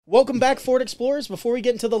Welcome back, Ford Explorers. Before we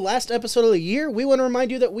get into the last episode of the year, we want to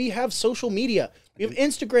remind you that we have social media. We have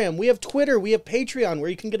Instagram, we have Twitter, we have Patreon, where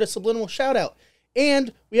you can get a subliminal shout-out.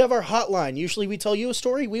 And we have our hotline. Usually we tell you a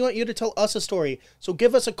story. We want you to tell us a story. So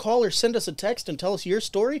give us a call or send us a text and tell us your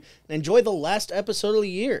story. And enjoy the last episode of the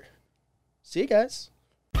year. See you guys.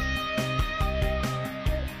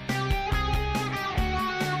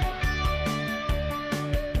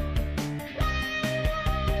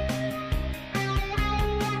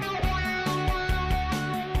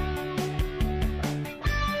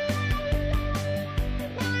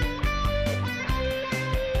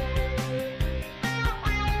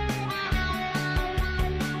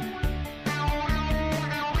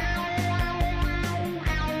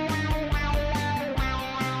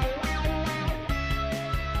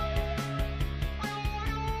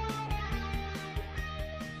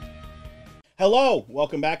 Hello,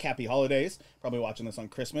 welcome back. Happy holidays. Probably watching this on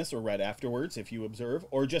Christmas or right afterwards if you observe,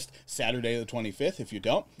 or just Saturday the 25th if you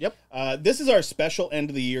don't. Yep. This is our special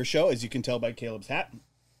end of the year show, as you can tell by Caleb's hat.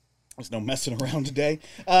 There's no messing around today.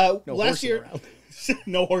 Last year,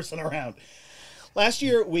 no horsing around. Last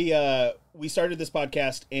year we started this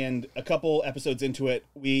podcast, and a couple episodes into it,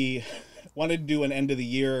 we wanted to do an end of the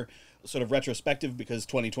year sort of retrospective because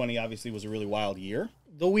 2020 obviously was a really wild year.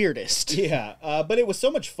 The weirdest. Yeah, but it was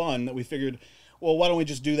so much fun that we figured, well, why don't we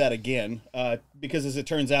just do that again? Because as it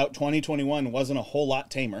turns out, 2021 wasn't a whole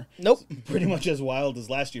lot tamer. Nope. Pretty much as wild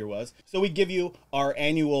as last year was. So we give you our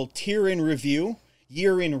annual tier in review,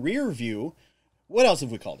 year in rear view. What else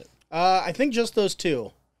have we called it? I think just those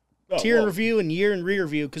two. Tier in well, review and year in rear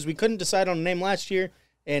view, because we couldn't decide on a name last year,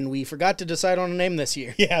 and we forgot to decide on a name this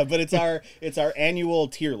year. Yeah, but it's our annual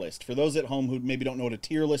tier list. For those at home who maybe don't know what a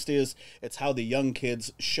tier list is, it's how the young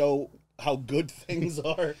kids show how good things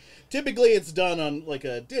are. Typically, it's done on like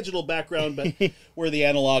a digital background, but we're the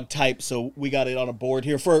analog type, so we got it on a board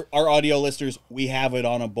here. For our audio listeners, we have it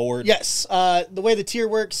on a board. Yes, the way the tier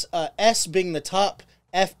works, S being the top,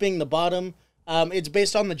 F being the bottom. It's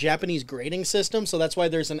based on the Japanese grading system, so that's why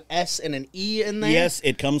there's an S and an E in there. Yes,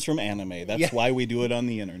 it comes from anime. That's why we do it on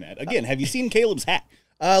the internet. Again, have you seen Caleb's hat?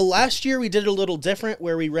 Last year we did it a little different,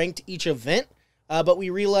 where we ranked each event, but we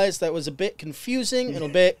realized that was a bit confusing and a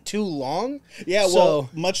bit too long. Yeah, well,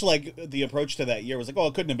 much like the approach to that year was like, oh,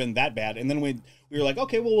 it couldn't have been that bad. And then we were like,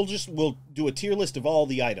 okay, well, we'll do a tier list of all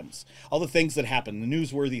the items, all the things that happen, the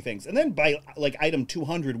newsworthy things. And then by like item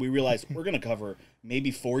 200, we realized we're going to cover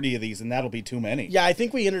maybe 40 of these, and that'll be too many. Yeah, I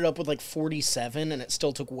think we ended up with like 47, and it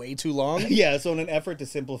still took way too long. Yeah, so in an effort to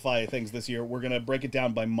simplify things this year, we're going to break it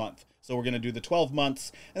down by month. So we're going to do the 12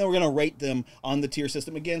 months, and then we're going to rate them on the tier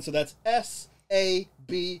system again. So that's S, A,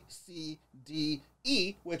 B, C, D,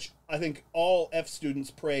 E, which I think all F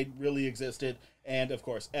students prayed really existed, and of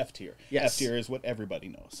course F tier. Yes. F tier is what everybody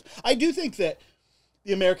knows. I do think that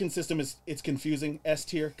the American system it's confusing, S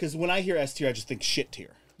tier, because when I hear S tier, I just think shit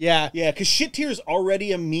tier. Yeah. Yeah, because shit tier is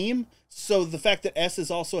already a meme, so the fact that S is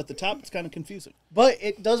also at the top, it's kind of confusing. But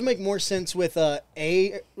it does make more sense with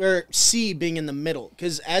A or C being in the middle,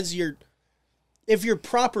 because if you're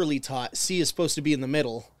properly taught, C is supposed to be in the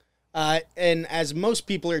middle. And as most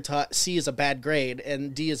people are taught, C is a bad grade,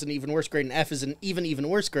 and D is an even worse grade, and F is an even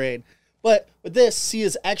worse grade. But with this, C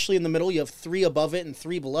is actually in the middle. You have 3 above it and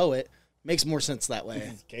 3 below it. Makes more sense that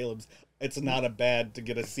way. Caleb's. It's not a bad to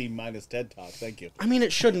get a C minus TED Talk. Thank you. I mean,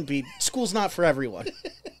 it shouldn't be. School's not for everyone.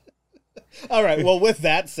 All right. Well, with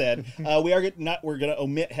that said, we're going to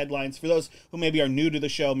omit headlines for those who maybe are new to the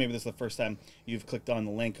show. Maybe this is the first time you've clicked on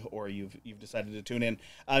the link or you've decided to tune in.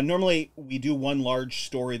 Normally, we do one large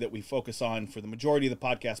story that we focus on for the majority of the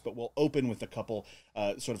podcast, but we'll open with a couple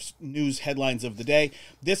sort of news headlines of the day.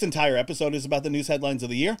 This entire episode is about the news headlines of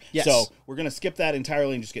the year. Yes. So we're going to skip that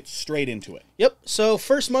entirely and just get straight into it. Yep. So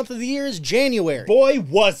first month of the year is January. Boy,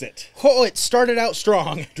 was it. Oh, it started out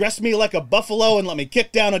strong. Dress me like a buffalo and let me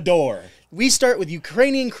kick down a door. We start with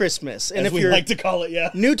Ukrainian Christmas. And As if we you're like to call it,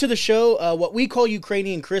 yeah. new to the show, what we call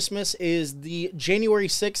Ukrainian Christmas is the January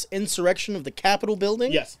 6th insurrection of the Capitol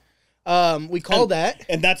building. Yes. We call that.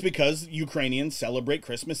 And that's because Ukrainians celebrate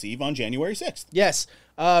Christmas Eve on January 6th. Yes.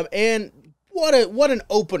 And what an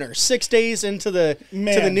opener. 6 days into the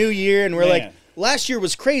new year, and we're like, last year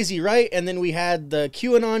was crazy, right? And then we had the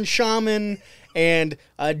QAnon shaman and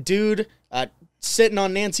a dude sitting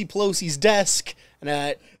on Nancy Pelosi's desk,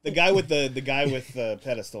 and the guy with the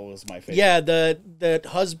pedestal was my favorite. Yeah, the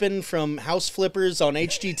husband from House Flippers on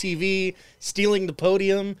HGTV stealing the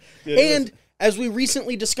podium. Dude, as we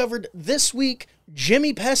recently discovered this week,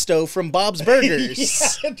 Jimmy Pesto from Bob's Burgers.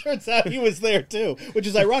 Yeah, it turns out he was there too, which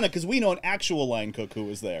is ironic because we know an actual line cook who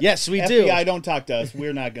was there. Yes, we do. do. FBI, don't talk to us.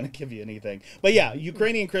 We're not going to give you anything. But yeah,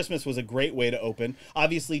 Ukrainian Christmas was a great way to open.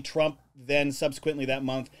 Obviously, Trump then subsequently that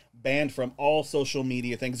month banned from all social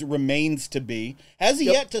media things. It remains to be. Has he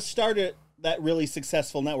yet to start that really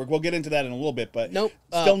successful network? We'll get into that in a little bit, but Nope.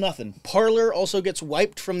 Still nothing. Parler also gets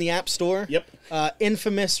wiped from the App Store. Yep.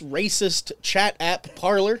 Infamous racist chat app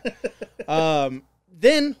Parler.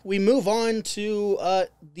 Then we move on to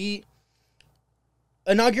the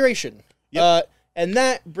inauguration. Yep. And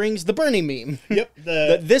that brings the Bernie meme. Yep.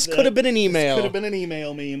 This could have been an email. Could have been an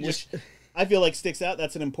email meme, which I feel like sticks out.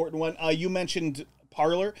 That's an important one. You mentioned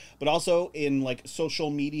Parler, but also in like social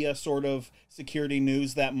media sort of security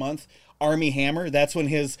news that month, Army Hammer. That's when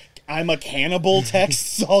his "I'm a cannibal"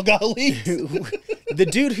 texts all got leaked. The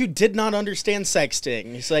dude who did not understand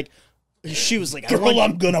sexting. He's like, she was like, "Girl,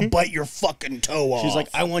 I'm gonna bite your fucking toe off." She's like,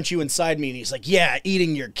 "I want you inside me," and he's like, "Yeah,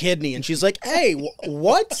 eating your kidney." And she's like, "Hey,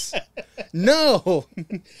 what? No,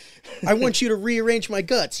 I want you to rearrange my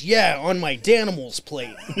guts. Yeah, on my Danimals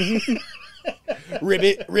plate."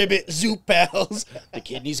 Ribbit, zoop pals. The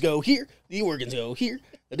kidneys go here, the organs go here.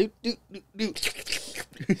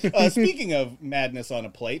 Speaking of madness on a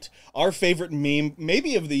plate, our favorite meme,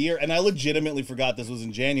 maybe of the year, and I legitimately forgot this was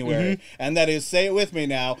in January, and that is, say it with me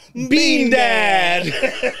now, Bean Dad.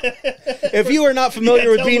 If you are not familiar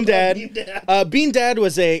with Bean Dad, Bean Dad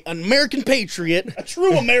was an American patriot. A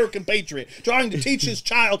true American patriot, trying to teach his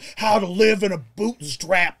child how to live in a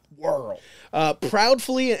bootstrap world.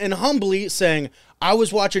 Proudly and humbly saying, I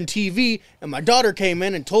was watching TV and my daughter came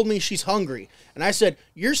in and told me she's hungry. And I said,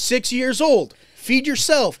 "You're 6 years old. Feed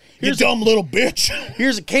yourself. You dumb little bitch."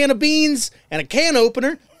 Here's a can of beans and a can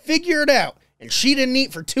opener. Figure it out." And she didn't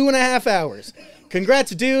eat for 2.5 hours.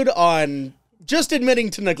 Congrats, dude, on just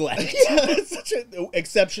admitting to neglect. Yeah, that's such an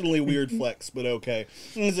exceptionally weird flex, but okay.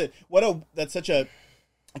 That's such a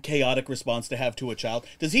chaotic response to have to a child.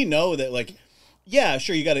 Does he know that, like, yeah,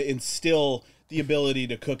 sure, you got to instill the ability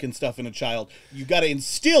to cook and stuff in a child. You got to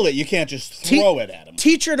instill it. You can't just throw it at him.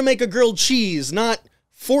 Teach her to make a grilled cheese, not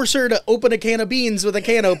force her to open a can of beans with a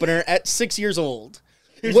can opener at 6 years old.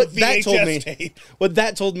 What that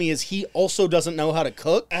told me is he also doesn't know how to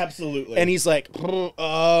cook. Absolutely. And he's like, well,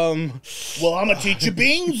 I'm going to teach you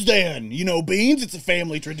beans then. You know beans? It's a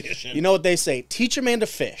family tradition. You know what they say? Teach a man to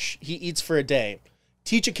fish. He eats for a day.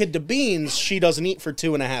 Teach a kid to beans, she doesn't eat for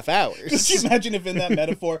 2.5 hours. Could you imagine if in that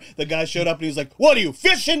metaphor, the guy showed up and he was like, "What are you,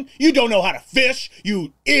 fishing? You don't know how to fish,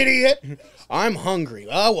 you idiot." "I'm hungry."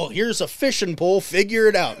 "Oh, well, here's a fishing pole. Figure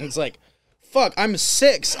it out." And it's like, fuck, I'm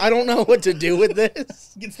 6. I don't know what to do with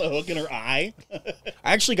this. Gets the hook in her eye.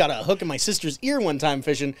 I actually got a hook in my sister's ear one time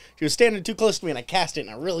fishing. She was standing too close to me and I cast it and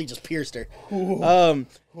I really just pierced her.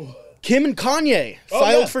 Kim and Kanye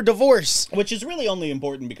filed for divorce. Which is really only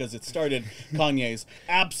important because it started Kanye's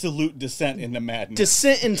absolute descent into madness.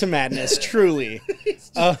 Descent into madness, truly. He's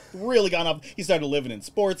just really gone up. He started living in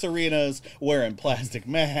sports arenas, wearing plastic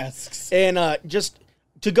masks. And just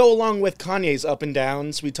to go along with Kanye's up and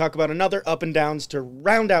downs, we talk about another up and downs to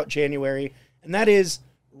round out January, and that is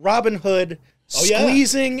Robinhood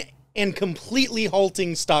squeezing and completely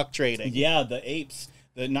halting stock trading. Yeah, the apes.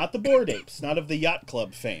 Not the bored apes, not of the yacht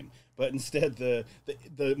club fame, but instead the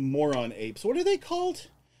moron apes. What are they called?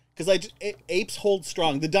 Because apes hold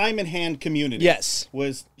strong. The Diamond Hand community,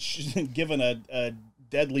 was given a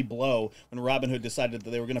deadly blow when Robinhood decided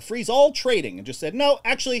that they were going to freeze all trading and just said, "No,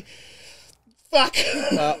 actually, fuck."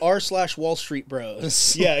 r/Wall Street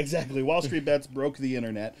Bros. Yeah, exactly. Wall Street Bets broke the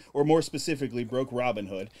internet, or more specifically, broke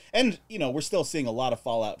Robinhood, and we're still seeing a lot of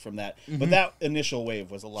fallout from that. Mm-hmm. But that initial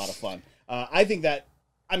wave was a lot of fun. I think that.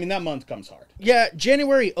 I mean, that month comes hard. Yeah,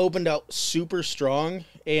 January opened out super strong,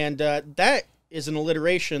 and that is an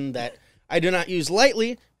alliteration that I do not use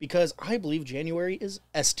lightly because I believe January is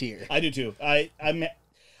S tier. I do too.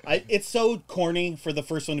 It's so corny for the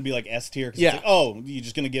first one to be like S tier. Yeah. It's like, oh, you're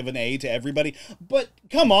just going to give an A to everybody? But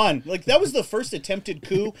come on. Like, that was the first attempted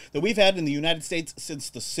coup that we've had in the United States since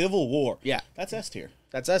the Civil War. Yeah. That's S tier.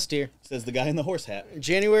 That's S tier. Says the guy in the horse hat.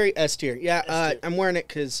 January, S tier. Yeah, S-tier. I'm wearing it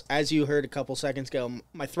because, as you heard a couple seconds ago,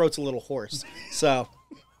 my throat's a little hoarse. So,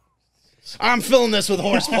 I'm filling this with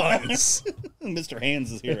horse puns. Mr.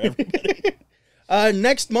 Hands is here, everybody.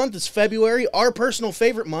 Next month is February, our personal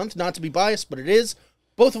favorite month, not to be biased, but it is.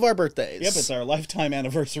 both of our birthdays. Yep, it's our lifetime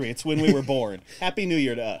anniversary. It's when we were born. Happy New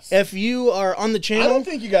Year to us. If you are on the I channel, don't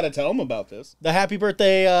think you got to tell them about this. the happy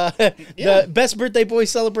birthday, the best birthday boy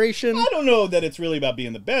celebration. I don't know that it's really about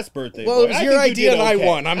being the best birthday Well, boy. it was I your think you idea did and I okay.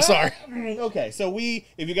 won. I'm sorry. Okay, so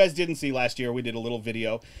if you guys didn't see last year, we did a little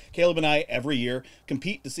video. Caleb and I, every year,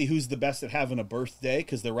 compete to see who's the best at having a birthday,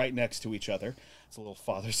 because they're right next to each other. It's a little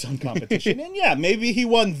father-son competition. And yeah, maybe he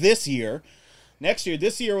won this year. Next year,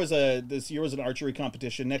 this year was an archery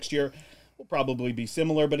competition. Next year will probably be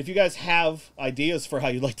similar. But if you guys have ideas for how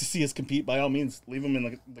you'd like to see us compete, by all means, leave them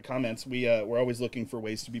in the comments. We're always looking for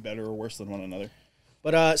ways to be better or worse than one another.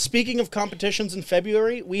 But speaking of competitions in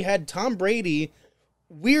February, we had Tom Brady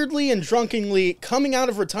weirdly and drunkenly coming out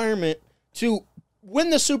of retirement to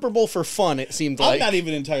win the Super Bowl for fun, it seemed like. I'm not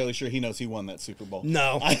even entirely sure he knows he won that Super Bowl.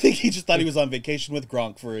 No. I think he just thought he was on vacation with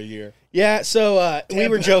Gronk for a year. Yeah, so we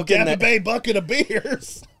were joking Tampa that Bay bucket of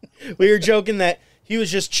beers. we were joking that he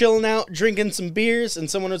was just chilling out, drinking some beers, and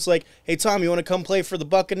someone was like, "Hey Tom, you want to come play for the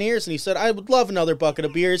Buccaneers?" And he said, "I would love another bucket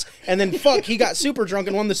of beers." And then he got super drunk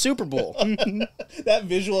and won the Super Bowl. That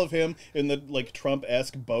visual of him in the like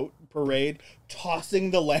Trump-esque boat parade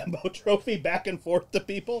tossing the Lambeau trophy back and forth to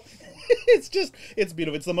people. It's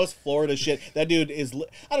beautiful. It's the most Florida shit. That dude is,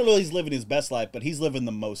 I don't know if he's living his best life, but he's living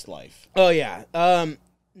the most life. Oh yeah.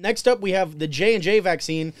 Next up we have the J&J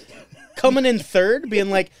vaccine coming in third, being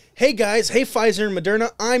like, "Hey guys, hey Pfizer and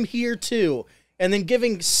Moderna, I'm here too." And then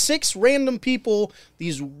giving 6 random people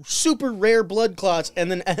these super rare blood clots, and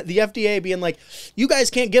then the FDA being like, "You guys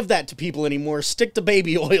can't give that to people anymore. Stick to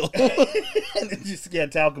baby oil."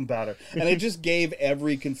 Talcum powder. And it just gave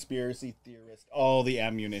every conspiracy theorist all the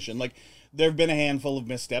ammunition. Like, there have been a handful of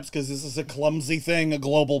missteps because this is a clumsy thing, a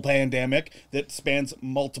global pandemic that spans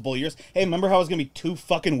multiple years. Hey, remember how it was going to be 2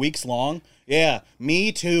 fucking weeks long? Yeah,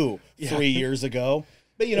 me too, 3 years ago.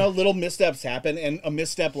 But, little missteps happen, and a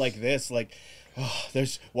misstep like this,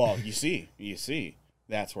 you see,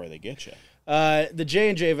 that's where they get you. The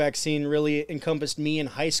J&J vaccine really encompassed me in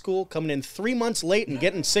high school, coming in 3 months late and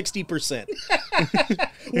getting 60%.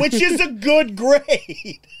 Which is a good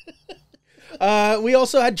grade. We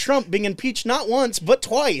also had Trump being impeached not once, but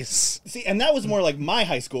twice. See, and that was more like my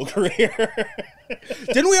high school career.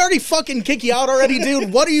 Didn't we already fucking kick you out already,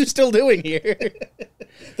 dude? What are you still doing here?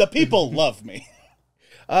 The people love me.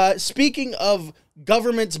 Speaking of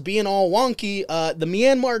governments being all wonky, the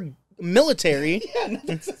Myanmar military...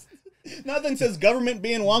 Nothing says government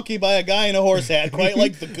being wonky by a guy in a horse hat, quite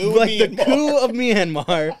like the coup like the coup of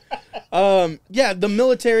Myanmar. The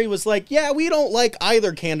military was like, "Yeah, we don't like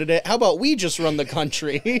either candidate. How about we just run the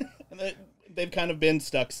country?" They've kind of been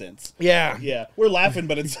stuck since. Yeah. We're laughing,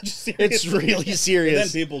 but it's such a serious. It's really serious. And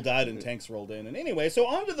then people died and tanks rolled in. And anyway, so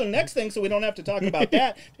on to the next thing, so we don't have to talk about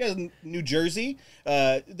that. You guys, New Jersey,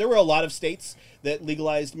 there were a lot of states that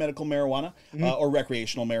legalized medical marijuana or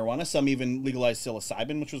recreational marijuana. Some even legalized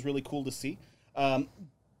psilocybin, which was really cool to see.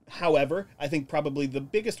 However, I think probably the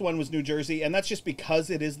biggest one was New Jersey, and that's just because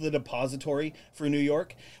it is the depository for New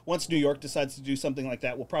York. Once New York decides to do something like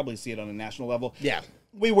that, we'll probably see it on a national level. Yeah.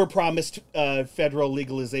 We were promised federal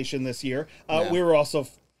legalization this year. We were also...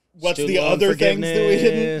 What's Student the loan other things that we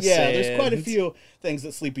didn't... Yeah, and... there's quite a few things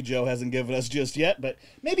that Sleepy Joe hasn't given us just yet, but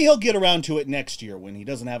maybe he'll get around to it next year when he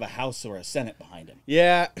doesn't have a House or a Senate behind him.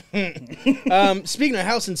 Yeah. Speaking of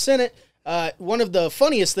House and Senate, one of the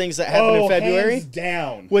funniest things that happened in February hands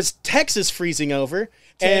down. was Texas freezing over.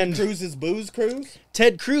 Ted Cruz's booze cruise?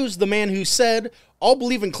 Ted Cruz, the man who said, "I'll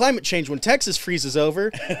believe in climate change when Texas freezes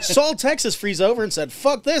over," saw Texas freeze over and said,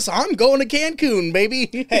 "Fuck this, I'm going to Cancun,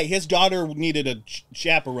 baby." Hey, his daughter needed a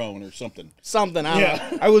chaperone or something. Something, I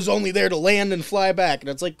don't know. I was only there to land and fly back. And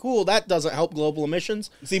it's like, cool, that doesn't help global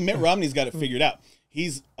emissions. See, Mitt Romney's got it figured out.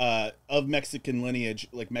 He's of Mexican lineage,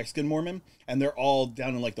 like Mexican Mormon, and they're all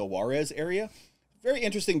down in like the Juarez area. Very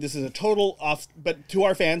interesting. This is a total off, but to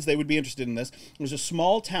our fans, they would be interested in this. There's a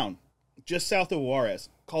small town just south of Juarez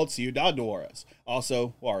called Ciudad de Juarez,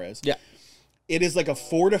 also Juarez. Yeah. It is like a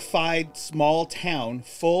fortified small town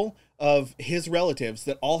full of his relatives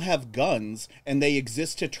that all have guns, and they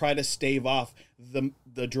exist to try to stave off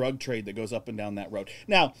the drug trade that goes up and down that road.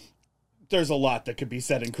 Now, there's a lot that could be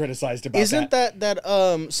said and criticized about Isn't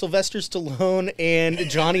that Sylvester Stallone and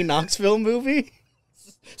Johnny Knoxville movie?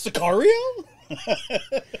 Sicario?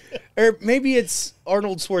 Or maybe it's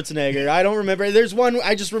Arnold Schwarzenegger. I don't remember. There's one,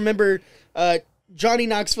 I just remember Johnny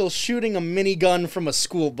Knoxville shooting a minigun from a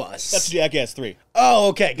school bus. That's Jackass 3. Oh,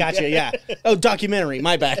 okay. Gotcha. Yeah. Oh, documentary.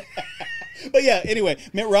 My bad. But yeah, anyway,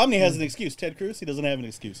 Mitt Romney has an excuse. Ted Cruz, he doesn't have an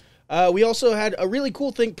excuse. We also had a really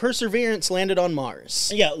cool thing. Perseverance landed on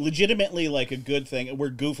Mars. Yeah, legitimately like a good thing.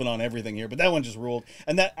 We're goofing on everything here, but that one just ruled.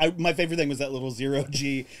 And my favorite thing was that little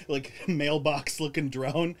 0G like mailbox looking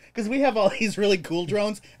drone, because we have all these really cool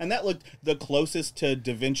drones, and that looked the closest to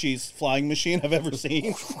Da Vinci's flying machine I've ever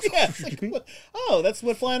seen. Yeah, like, oh, that's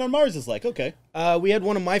what flying on Mars is like. Okay. We had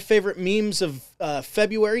one of my favorite memes of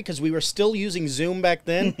February, because we were still using Zoom back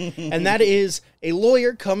then, and that is a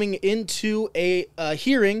lawyer coming into a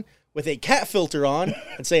hearing with a cat filter on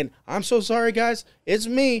and saying, "I'm so sorry, guys. It's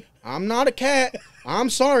me. I'm not a cat. I'm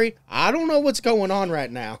sorry. I don't know what's going on right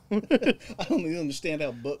now." I don't even understand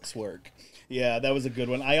how books work. Yeah, that was a good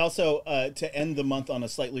one. I also, to end the month on a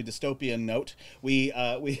slightly dystopian note, we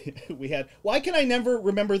had. Why can I never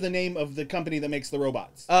remember the name of the company that makes the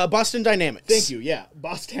robots? Boston Dynamics. Thank you. Yeah,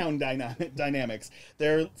 Bosstown Dynamics.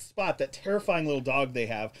 Their Spot, that terrifying little dog they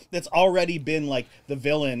have, that's already been like the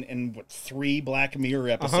villain in 3 Black Mirror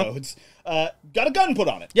episodes. Got a gun put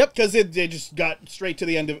on it. Yep. Because they just got straight to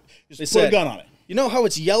the end of it. Just They put a said, gun on it. "You know how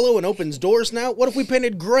it's yellow and opens doors now? What if we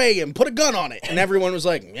painted gray and put a gun on it?" And everyone was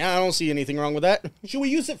like, "Yeah, I don't see anything wrong with that." Should we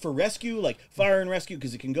use it for rescue, like fire and rescue,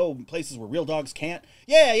 because it can go places where real dogs can't?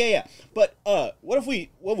 Yeah. But what if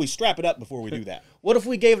we strap it up before we do that? What if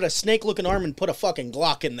we gave it a snake-looking arm and put a fucking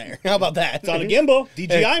Glock in there? How about that? It's on a gimbal.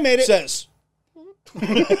 DJI made it. Says.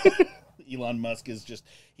 Elon Musk is just.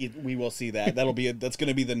 We will see that. That's going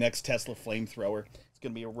to be the next Tesla flamethrower. It's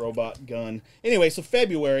going to be a robot gun. Anyway, so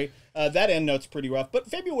February. That end note's pretty rough. But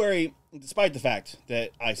February, despite the fact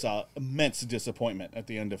that I saw immense disappointment at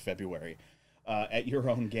the end of February, at your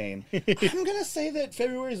own game, I'm going to say that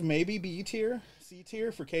February is maybe B tier, C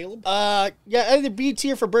tier for Caleb. Yeah, either B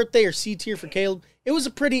tier for birthday or C tier for Caleb. It was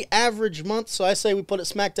a pretty average month, so I say we put it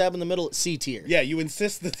smack dab in the middle at C tier. Yeah, you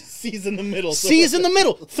insist that C's in the middle. So C's in the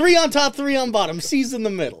middle. 3 on top, 3 on bottom. C's in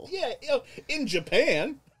the middle. Yeah, in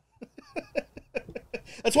Japan.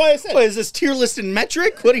 That's why I said. What, is this tier list in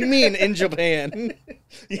metric? What do you mean in Japan?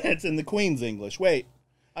 Yeah, it's in the Queen's English. Wait,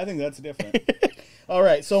 I think that's different. All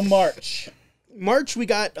right, so March, we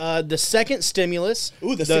got the second stimulus.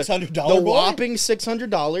 Ooh, the $600 The boy? whopping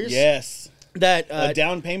 $600. Yes. That A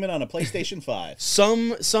down payment on a PlayStation 5.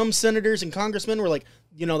 some senators and congressmen were like,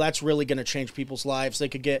 that's really going to change people's lives. They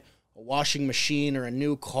could get a washing machine or a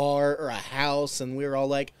new car or a house, and we were all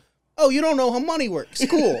like, "Oh, you don't know how money works.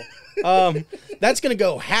 Cool." That's going to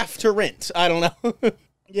go half to rent. I don't know.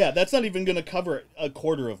 Yeah, that's not even going to cover a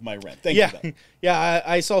quarter of my rent. Thank you, though. Yeah.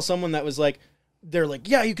 I saw someone that was like, they're like,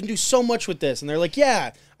 "Yeah, you can do so much with this." And they're like,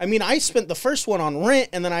 "Yeah, I mean, I spent the first one on rent,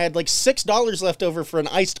 and then I had like $6 left over for an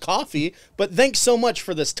iced coffee, but thanks so much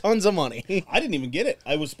for this tons of money." I didn't even get it.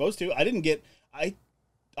 I was supposed to. I didn't get...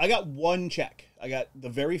 I got one check. I got the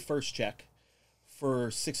very first check for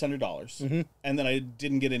 $600, and then I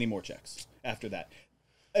didn't get any more checks after that.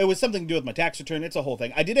 It was something to do with my tax return. It's a whole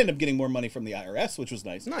thing. I did end up getting more money from the IRS, which was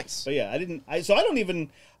nice. Nice. But yeah, so I don't even...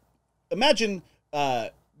 Imagine...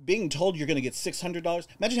 being told you're going to get $600.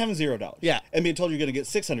 Imagine having $0. Yeah. And being told you're going to get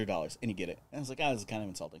 $600 and you get it. And I was like, this is kind of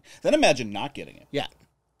insulting. Then imagine not getting it. Yeah.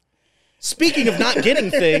 Speaking of not getting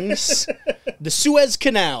things, the Suez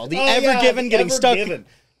Canal, the Ever Given getting stuck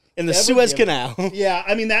in the Suez Canal. Yeah,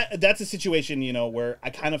 I mean that's a situation, where I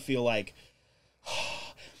kind of feel like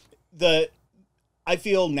I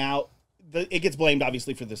feel now it gets blamed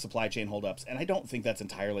obviously for the supply chain holdups, and I don't think that's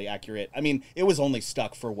entirely accurate. I mean, it was only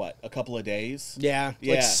stuck for what, a couple of days? Yeah,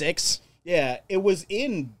 like 6. Yeah, it was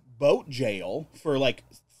in boat jail for like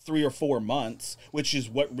 3 or 4 months, which is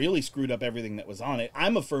what really screwed up everything that was on it.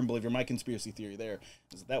 I'm a firm believer. My conspiracy theory there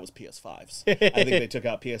is that was PS5s. I think they took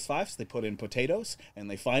out PS5s, they put in potatoes, and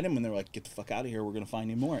they find them, and they're like, "Get the fuck out of here. We're going to find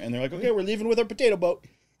you more." And they're like, "Okay, we're leaving with our potato boat."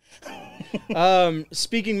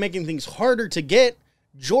 Making things harder to get,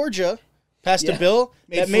 Georgia passed a bill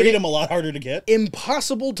that made freedom a lot harder to get.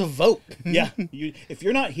 Impossible to vote. Yeah, if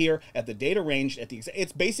you're not here at the date arranged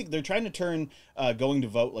it's basic. They're trying to turn going to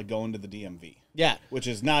vote like going to the DMV. Yeah, which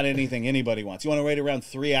is not anything anybody wants. You want to wait around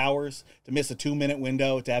 3 hours to miss a 2-minute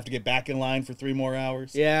window to have to get back in line for 3 more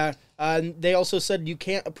hours. Yeah, they also said you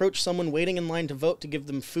can't approach someone waiting in line to vote to give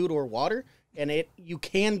them food or water, and you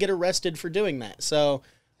can get arrested for doing that. So,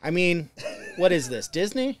 I mean, what is this,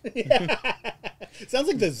 Disney? Yeah. Sounds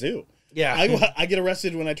like the zoo. Yeah. I get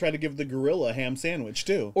arrested when I try to give the gorilla a ham sandwich,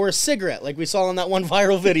 too. Or a cigarette, like we saw in that one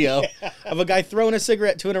viral video of a guy throwing a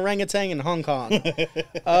cigarette to an orangutan in Hong Kong.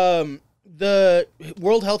 The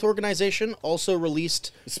World Health Organization also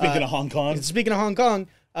released... Speaking of Hong Kong,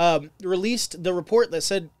 released the report that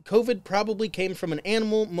said COVID probably came from an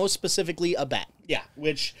animal, most specifically a bat. Yeah,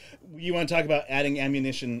 which you want to talk about adding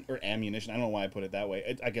ammunition. I don't know why I put it that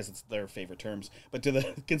way. I guess it's their favorite terms. But to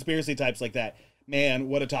the conspiracy types like that, man,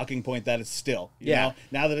 what a talking point that is still. You know?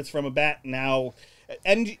 Now that it's from a bat,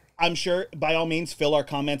 and I'm sure, by all means, fill our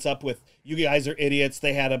comments up with, you guys are idiots.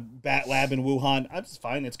 They had a bat lab in Wuhan. That's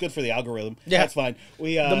fine. It's good for the algorithm. Yeah. That's fine.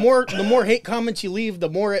 The more hate comments you leave, the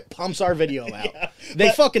more it pumps our video out.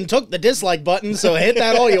 They fucking took the dislike button, so hit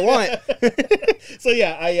that all you want. So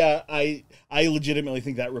yeah, I legitimately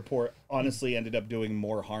think that report honestly ended up doing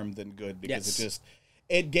more harm than good, because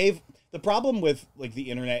it gave the problem with like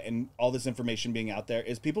the internet and all this information being out there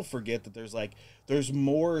is people forget that there's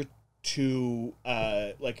more to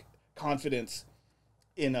like confidence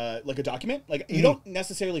in a document. Like, you don't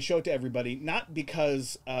necessarily show it to everybody, not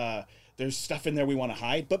because there's stuff in there we want to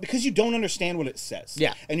hide, but because you don't understand what it says.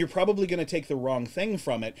 Yeah. And you're probably going to take the wrong thing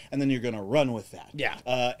from it, and then you're going to run with that.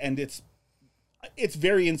 Yeah. And it's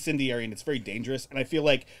very incendiary, and it's very dangerous. And I feel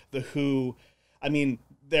like the WHO, I mean,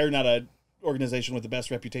 they're not a organization with the best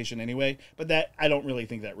reputation anyway, but that I don't really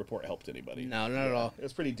think that report helped anybody. No, not at all. It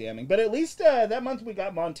was pretty damning. But at least that month we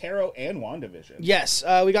got Montero and WandaVision. Yes,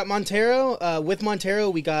 we got Montero. With Montero,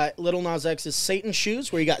 we got Lil Nas X's Satan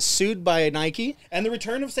Shoes, where he got sued by Nike. And the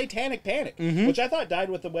return of Satanic Panic, which I thought died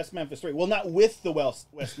with the West Memphis 3. Well, not with the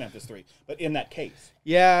West Memphis 3, but in that case.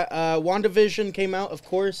 Yeah, WandaVision came out, of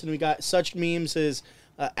course, and we got such memes as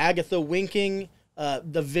Agatha winking,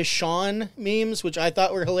 the Vishon memes, which I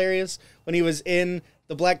thought were hilarious when he was in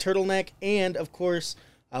the black turtleneck, and of course,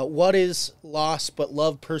 what is lost but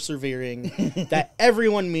love persevering, that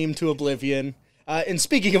everyone memed to oblivion. And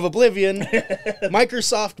speaking of oblivion,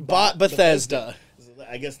 Microsoft bought Bethesda.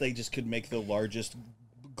 I guess they just could make the largest,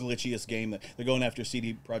 glitchiest game. They're going after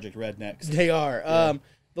CD Projekt Red next. They are. Yeah.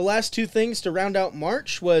 The last two things to round out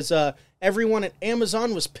March was everyone at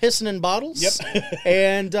Amazon was pissing in bottles. Yep.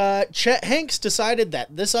 And Chet Hanks decided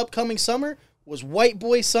that this upcoming summer was White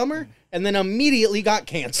Boy Summer, and then immediately got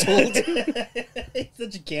canceled. He's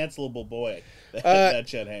such a cancelable boy, that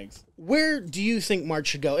Chet Hanks. Where do you think March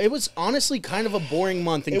should go? It was honestly kind of a boring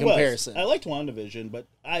month in comparison. I liked WandaVision, but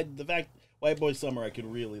the fact White Boy Summer, I could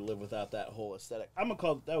really live without that whole aesthetic. I'm gonna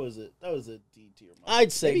call it, that was a D tier.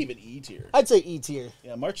 I'd say maybe even E tier. I'd say E tier.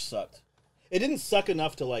 Yeah, March sucked. It didn't suck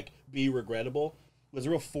enough to like be regrettable. It was a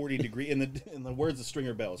real 40-degree in the words of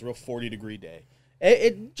Stringer Bell, it was a real 40-degree day.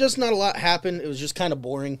 It just not a lot happened. It was just kind of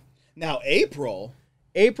boring. Now April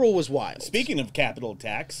was wild. Speaking of Capitol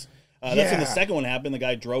attacks, that's when the second one happened. The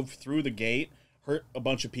guy drove through the gate, hurt a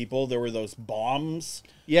bunch of people. There were those bombs.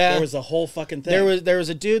 Yeah, there was a whole fucking thing. There was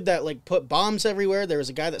a dude that like put bombs everywhere. There was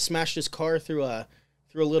a guy that smashed his car through a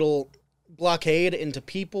little blockade into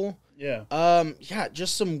people. Yeah.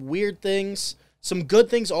 Just some weird things. Some good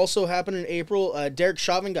things also happened in April. Derek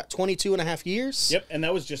Chauvin got 22.5 years. Yep, and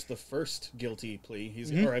that was just the first guilty plea.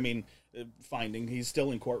 Finding. He's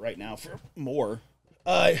still in court right now for more.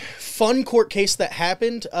 Fun court case that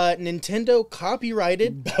happened. Nintendo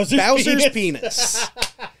copyrighted Bowser's penis.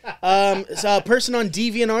 A person on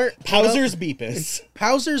DeviantArt. Bowser's Beepus.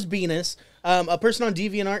 Bowser's penis. A person on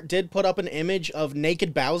DeviantArt did put up an image of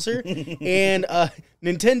naked Bowser, and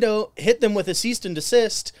Nintendo hit them with a cease and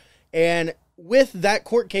desist, and with that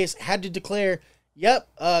court case had to declare, yep,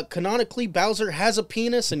 canonically Bowser has a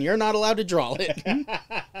penis and you're not allowed to draw it.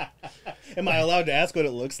 Am I allowed to ask what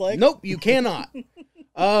it looks like? Nope, you cannot.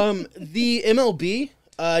 The MLB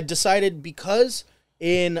decided, because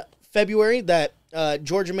in February that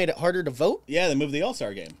Georgia made it harder to vote. Yeah, they moved the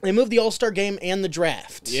All-Star game. They moved the All-Star game and the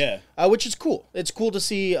draft. Yeah. Which is cool. It's cool to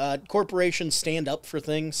see corporations stand up for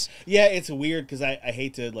things. Yeah, it's weird because I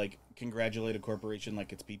hate to, like, congratulate a corporation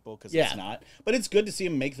like it's people, because it's not. But it's good to see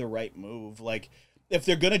them make the right move. Like, if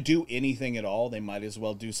they're going to do anything at all, they might as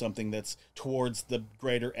well do something that's towards the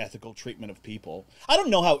greater ethical treatment of people. I don't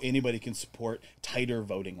know how anybody can support tighter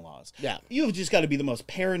voting laws. Yeah. You've just got to be the most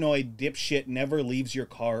paranoid dipshit, never leaves your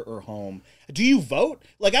car or home. Do you vote?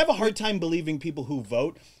 Like, I have a hard time believing people who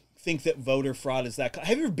vote think that voter fraud is that.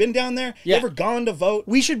 Have you ever been down there? Yeah. You ever gone to vote?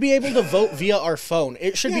 We should be able to vote via our phone.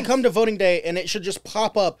 It should become to voting day, and it should just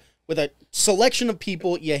pop up with a selection of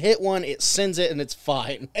people. You hit one, it sends it, and it's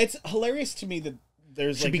fine. It's hilarious to me that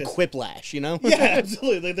there's should like be this Quiplash, you know? Yeah,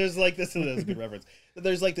 absolutely. There's like this, and that's a good reference.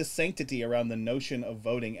 There's like this sanctity around the notion of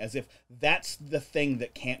voting, as if that's the thing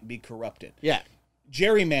that can't be corrupted. Yeah.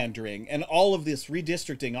 Gerrymandering and all of this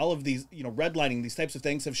redistricting, all of these, redlining, these types of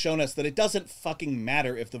things have shown us that it doesn't fucking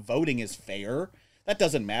matter if the voting is fair. That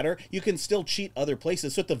doesn't matter. You can still cheat other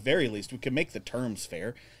places, so at the very least, we can make the terms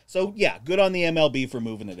fair. So yeah, good on the MLB for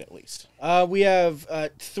moving it at least. We have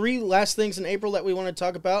 3 last things in April that we want to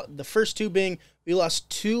talk about. The first 2 being we lost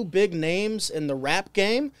 2 big names in the rap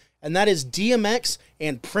game, and that is DMX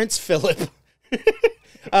and Prince Philip.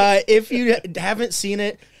 If you haven't seen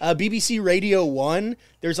it, BBC Radio 1,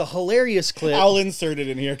 there's a hilarious clip. I'll insert it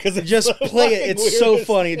in here because Just play it. It's so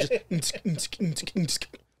funny. Just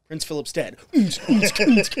Prince Philip's dead. Yeah,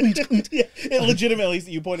 it legitimately,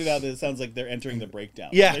 you pointed out that it sounds like they're entering the breakdown.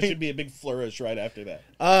 Yeah. There should be a big flourish right after that.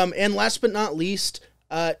 And last but not least,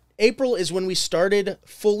 April is when we started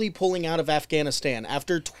fully pulling out of Afghanistan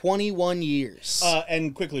after 21 years.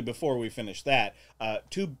 And quickly before we finish that,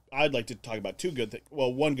 I'd like to talk about 2 good things.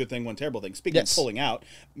 Well, 1 good thing, 1 terrible thing. Speaking of pulling out,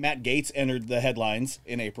 Matt Gaetz entered the headlines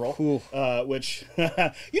in April, which, you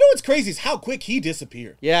know what's crazy is how quick he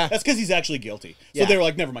disappeared. Yeah. That's because he's actually guilty. So Yeah. they were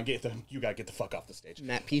like, never mind, you got to get the fuck off the stage.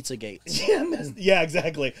 Matt Pizzagate. Yeah,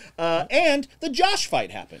 exactly. And the Josh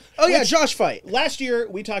fight happened. Oh, yeah, Josh fight. Last year,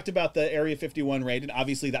 we talked about the Area 51 raid, and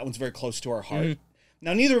obviously that one's very close to our heart.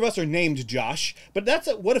 Now, neither of us are named Josh, but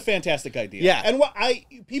what a fantastic idea. Yeah. And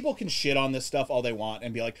people can shit on this stuff all they want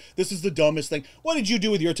and be like, this is the dumbest thing. What did you do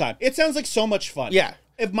with your time? It sounds like so much fun. Yeah.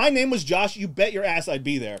 If my name was Josh, you bet your ass I'd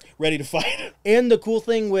be there, ready to fight. And the cool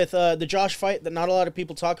thing with the Josh fight that not a lot of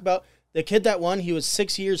people talk about, the kid that won, he was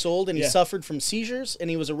 6 years old, and he suffered from seizures, and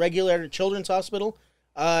he was a regular at a children's hospital.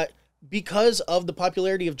 Because of the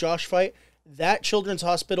popularity of Josh fight, that children's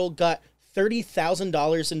hospital got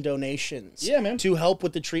 $30,000 in donations to help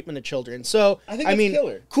with the treatment of children. So, I think that's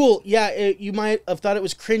killer. Cool. Yeah, you might have thought it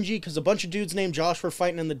was cringy because a bunch of dudes named Josh were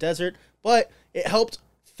fighting in the desert, but it helped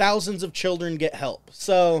thousands of children get help.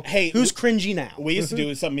 So, hey, who's cringy now? We used to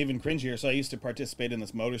do something even cringier. So I used to participate in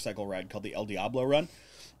this motorcycle ride called the El Diablo Run.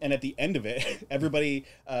 And at the end of it, everybody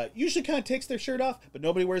usually kind of takes their shirt off, but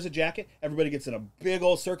nobody wears a jacket. Everybody gets in a big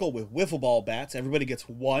old circle with wiffle ball bats. Everybody gets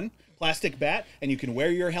 1 plastic bat, and you can wear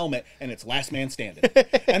your helmet, and it's last man standing.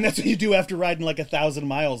 And that's what you do after riding like 1,000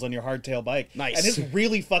 miles on your hardtail bike. Nice. And it's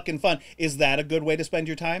really fucking fun. Is that a good way to spend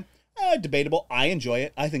your time? Debatable. I enjoy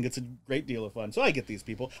it. I think it's a great deal of fun. So I get these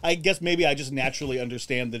people. I guess maybe I just naturally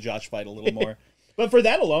understand the Josh fight a little more. But for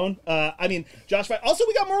that alone, Josh fight. Also,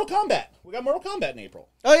 we got Mortal Kombat. We got Mortal Kombat in April.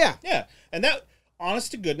 Oh, yeah. Yeah. And that,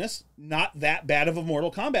 honest to goodness, not that bad of a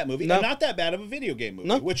Mortal Kombat movie. No. And not that bad of a video game movie.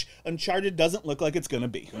 No. Which Uncharted doesn't look like it's going to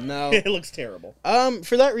be. No. It looks terrible.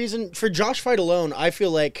 For that reason, for Josh fight alone, I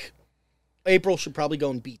feel like April should probably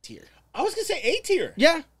go in B tier. I was going to say A tier.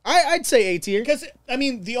 Yeah, I'd say A tier. Because,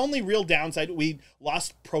 the only real downside, we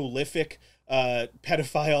lost prolific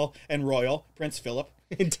pedophile and royal, Prince Philip.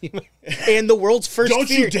 And the world's first Don't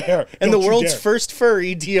you dare. And Don't the you world's dare. first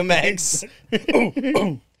furry, DMX.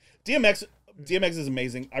 DMX is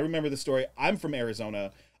amazing. I remember the story. I'm from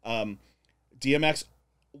Arizona. DMX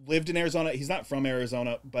lived in Arizona. He's not from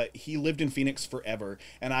Arizona, but he lived in Phoenix forever.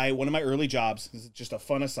 And one of my early jobs, this is just a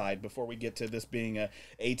fun aside before we get to this being a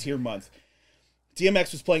A-tier month,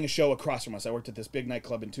 DMX was playing a show across from us. I worked at this big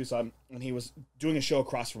nightclub in Tucson, and he was doing a show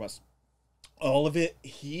across from us. All of it,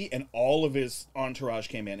 he and all of his entourage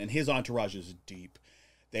came in, and his entourage is deep.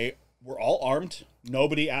 They were all armed.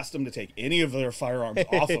 Nobody asked them to take any of their firearms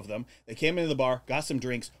off of them. They came into the bar, got some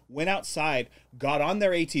drinks, went outside, got on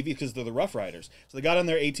their ATV because they're the Rough Riders. So they got on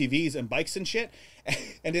their ATVs and bikes and shit.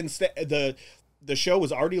 And instead, the show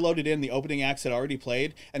was already loaded in. The opening acts had already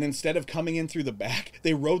played. And instead of coming in through the back,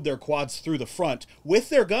 they rode their quads through the front with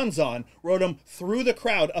their guns on, rode them through the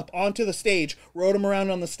crowd up onto the stage, rode them around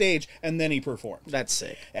on the stage, and then he performed. That's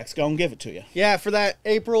sick. X gonna give it to you. Yeah, for that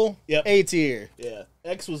April, Yep. A tier. Yeah.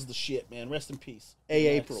 X was the shit, man. Rest in peace.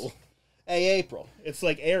 April. April. It's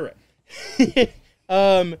like Aaron.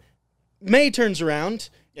 May turns around,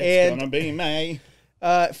 It's and gonna be May.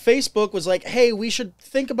 Facebook was like, hey, we should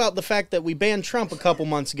think about the fact that we banned Trump a couple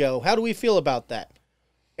months ago. How do we feel about that?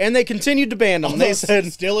 And they continued to ban him. They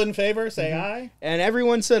said, Still in favor? Say aye. and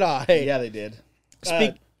everyone said aye. Yeah, they did.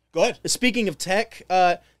 Speak- Go ahead. Speaking of tech,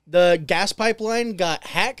 the gas pipeline got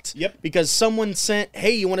hacked. Yep. Because someone sent,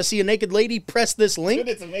 hey, you want to see a naked lady? Press this link. Dude,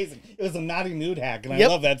 it's amazing. It was a naughty nude hack, and I Yep.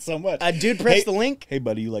 love that so much. A dude pressed the link. Hey,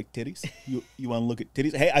 buddy, you like titties? You want to look at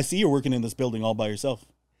titties? Hey, I see you're working in this building all by yourself.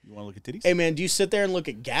 You want to look at titties? Hey, man, do you sit there and look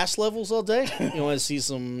at gas levels all day? You want to see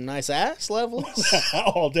some nice ass levels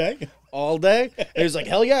all day. all day? And he was like,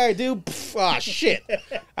 hell yeah, I do. Pff, ah, shit.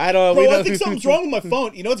 I don't Bro, we I don't- think something's wrong with my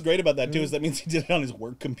phone. You know what's great about that, too, is that means he did it on his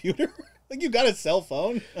work computer. Like, you got a cell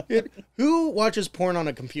phone? Who watches porn on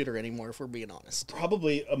a computer anymore, if we're being honest?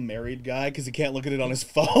 Probably a married guy, because he can't look at it on his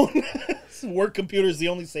phone. His work computer is the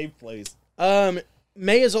only safe place.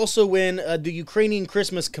 May is also when the Ukrainian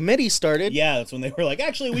Christmas Committee started. Yeah, that's when they were like,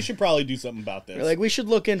 actually, we should probably do something about this. They're like, we should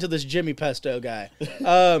look into this Jimmy Pesto guy.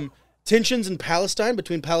 Tensions in Palestine,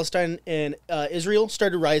 between Palestine and Israel,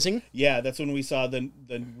 started rising. Yeah, that's when we saw the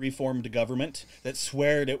reformed government that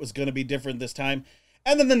sweared it was going to be different this time.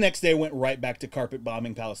 And then the next day went right back to carpet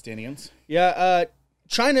bombing Palestinians. Yeah,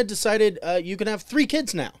 China decided you can have 3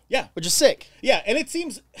 kids now. Yeah. Which is sick. Yeah, and it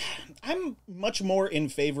seems I'm much more in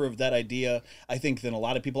favor of that idea, I think, than a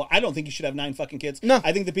lot of people. I don't think you should have 9 fucking kids. No.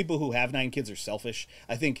 I think the people who have 9 kids are selfish.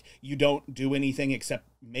 I think you don't do anything except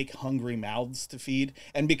make hungry mouths to feed.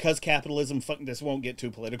 And because capitalism, this won't get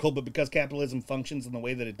too political, but because capitalism functions in the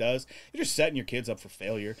way that it does, you're just setting your kids up for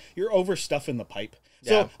failure. You're overstuffing the pipe.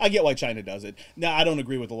 So Yeah. I get why China does it. Now, I don't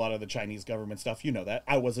agree with a lot of the Chinese government stuff. You know that.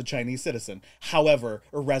 I was a Chinese citizen. However,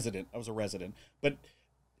 a resident. I was a resident. But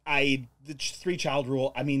the 3-child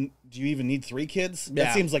rule, I mean, do you even need 3 kids? That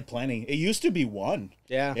Yeah. seems like plenty. It used to be 1.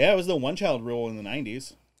 Yeah. Yeah, it was the 1-child rule in the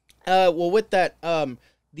 90s. Well, with that,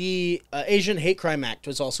 the Asian Hate Crime Act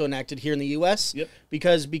was also enacted here in the U.S. Yep.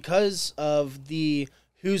 Because of the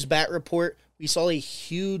Who's Bat report, we saw a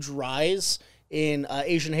huge rise in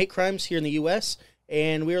Asian hate crimes here in the U.S.,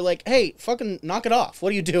 and we were like, hey, fucking knock it off.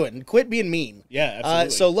 What are you doing? Quit being mean. Yeah, absolutely.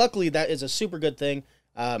 So luckily, that is a super good thing.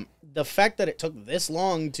 The fact that it took this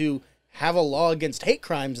long to have a law against hate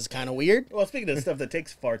crimes is kind of weird. Well, speaking of stuff that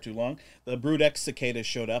takes far too long, the Brood X cicadas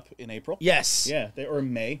showed up in April. Yes. Yeah, or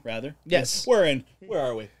May, rather. Yes. Where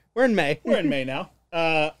are we? We're in May. We're in May now.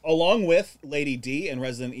 Along with Lady D and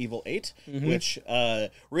Resident Evil 8, which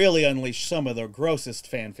really unleashed some of the grossest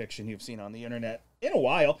fan fiction you've seen on the internet in a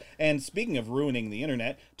while. And speaking of ruining the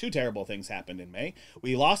internet, 2 terrible things happened in May.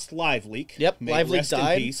 We lost LiveLeak. Yep, May it LiveLeak rest in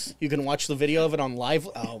died. peace. You can watch the video of it on Live.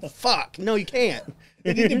 Oh, fuck. No, you can't.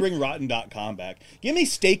 They need to bring Rotten.com back. Give me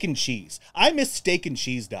Steak and Cheese. I miss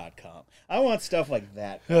steakandcheese.com. I want stuff like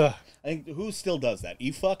that. Ugh. I think who still does that?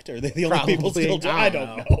 eFucked? Are they the only people Probably. still do? I I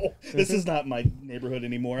don't don't know. This is not my neighborhood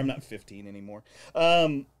anymore. I'm not 15 anymore.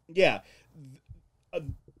 Yeah.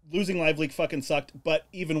 Losing LiveLeak fucking sucked, but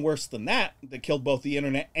even worse than that killed both the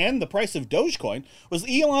internet and the price of Dogecoin, was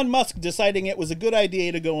Elon Musk deciding it was a good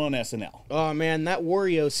idea to go on SNL. Oh, man, that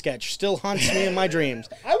Wario sketch still haunts me in my dreams.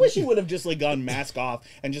 I wish he would have just like gone mask off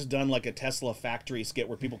and just done like a Tesla factory skit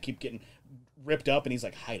where people keep getting ripped up and he's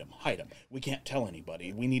like, hide them. We can't tell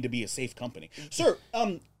anybody. We need to be a safe company. Sir,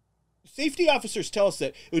 safety officers tell us that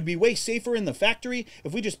it would be way safer in the factory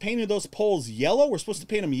if we just painted those poles yellow. We're supposed to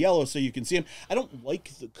paint them yellow so you can see them. I don't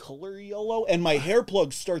like the color yellow, and my hair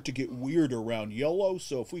plugs start to get weird around yellow,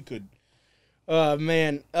 so if we could...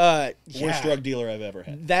 Man. Worst drug dealer I've ever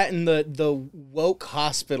had. That and the woke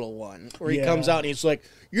hospital one, where he Yeah. comes out and he's like,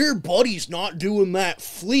 your buddy's not doing that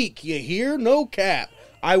fleek, you hear? No cap.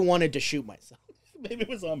 I wanted to shoot myself. Maybe it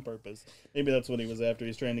was on purpose. Maybe that's what he was after.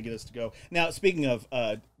 He's trying to get us to go. Now, speaking of...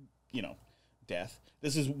 death.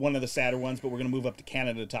 This is one of the sadder ones, but we're going to move up to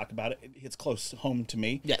Canada to talk about it. It's close home to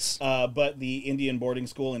me. Yes. But the Indian boarding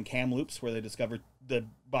school in Kamloops, where they discovered the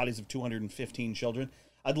bodies of 215 children.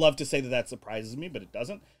 I'd love to say that surprises me, but it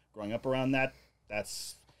doesn't. Growing up around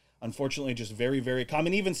that's unfortunately just very, very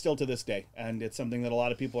common, even still to this day. And it's something that a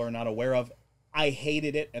lot of people are not aware of. I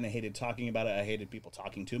hated it, and I hated talking about it. I hated people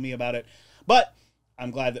talking to me about it. But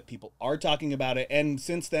I'm glad that people are talking about it. And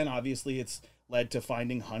since then, obviously, it's led to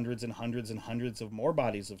finding hundreds and hundreds and hundreds of more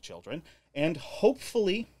bodies of children. And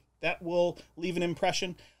hopefully that will leave an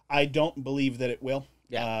impression. I don't believe that it will.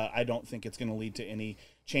 Yeah. I don't think it's going to lead to any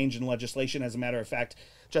change in legislation. As a matter of fact,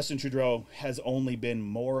 Justin Trudeau has only been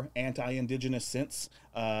more anti-Indigenous since.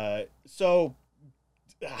 My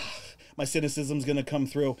cynicism's going to come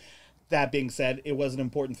through. That being said, it was an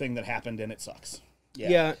important thing that happened, and it sucks.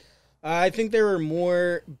 Yeah. I think there were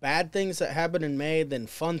more bad things that happened in May than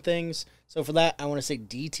fun things. So for that, I want to say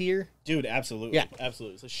D tier. Dude, absolutely. Yeah.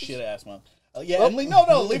 Absolutely. It's a shit-ass month. No,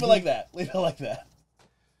 leave it like that. Leave it like that.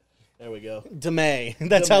 There we go. DeMay.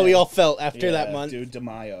 That's how we all felt after that month. Dude,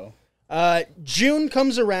 DeMaio. June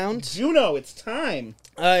comes around. Juno, it's time.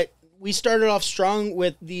 We started off strong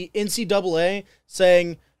with the NCAA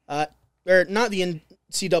saying, or not the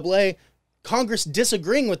NCAA, Congress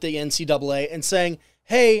disagreeing with the NCAA and saying,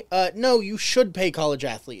 hey, no, you should pay college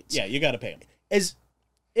athletes. Yeah, you got to pay them.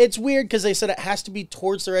 It's weird because they said it has to be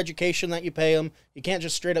towards their education that you pay them. You can't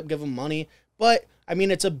just straight up give them money. But, I mean,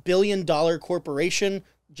 it's $1 billion corporation,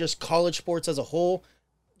 just college sports as a whole.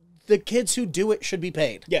 The kids who do it should be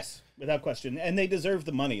paid. Yes, without question. And they deserve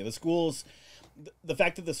the money. The schools, the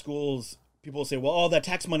fact that the schools people will say, well, all that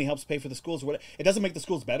tax money helps pay for the schools. It doesn't make the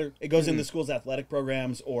schools better. It goes into schools' athletic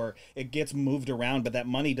programs, or it gets moved around, but that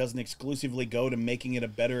money doesn't exclusively go to making it a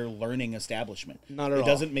better learning establishment. Not at all. It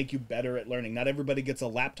doesn't make you better at learning. Not everybody gets a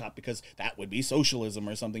laptop because that would be socialism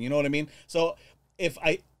or something. You know what I mean? So if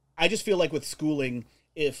I just feel like with schooling,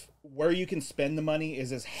 if where you can spend the money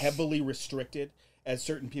is as heavily restricted as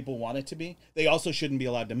certain people want it to be, they also shouldn't be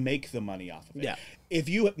allowed to make the money off of it. Yeah. If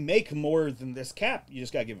you make more than this cap, you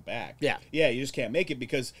just got to give it back. Yeah. Yeah, you just can't make it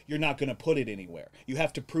because you're not going to put it anywhere. You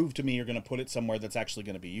have to prove to me you're going to put it somewhere that's actually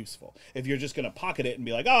going to be useful. If you're just going to pocket it and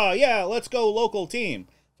be like, oh, yeah, let's go local team.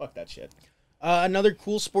 Fuck that shit. Another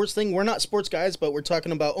cool sports thing. We're not sports guys, but we're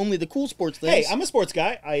talking about only the cool sports things. Hey, I'm a sports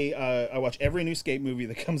guy. I watch every new skate movie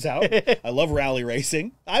that comes out. I love rally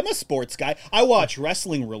racing. I'm a sports guy. I watch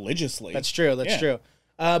wrestling religiously. That's true. That's true.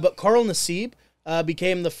 But Carl Nassib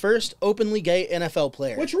became the first openly gay NFL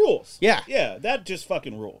player. Which rules. Yeah. Yeah, that just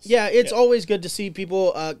fucking rules. Yeah, it's always good to see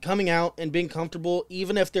people coming out and being comfortable,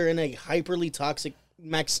 even if they're in a hyperly toxic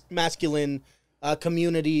masculine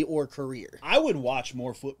community or career. I would watch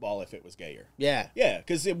more football if it was gayer. Yeah. Yeah,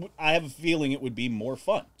 because I have a feeling it would be more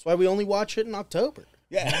fun. That's why we only watch it in October.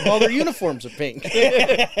 Yeah. All their uniforms are pink.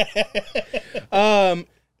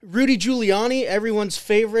 Rudy Giuliani, everyone's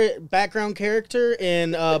favorite background character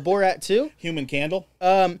in Borat 2. Human Candle.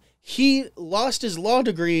 He lost his law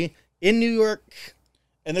degree in New York.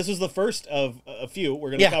 And this was the first of a few. We're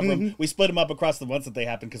going to cover them. We split them up across the months that they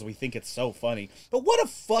happened because we think it's so funny. But what a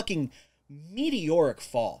fucking meteoric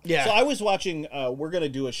fall. Yeah. So I was watching, we're going to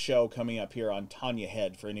do a show coming up here on Tanya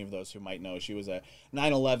Head, for any of those who might know. She was a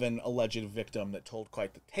 9/11 alleged victim that told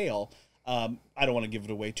quite the tale. I don't want to give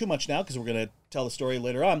it away too much now because we're going to tell the story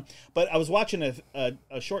later on. But I was watching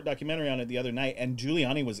a short documentary on it the other night, and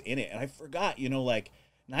Giuliani was in it. And I forgot,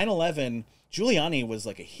 9/11, Giuliani was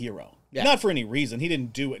like a hero. Yeah. Not for any reason. He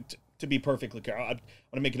didn't do it to be perfectly clear. I want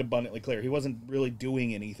to make it abundantly clear. He wasn't really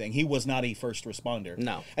doing anything. He was not a first responder.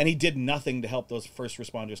 No. And he did nothing to help those first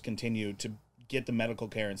responders continue to get the medical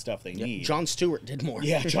care and stuff they need. Jon Stewart did more.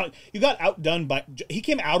 Yeah, John, you got outdone by... He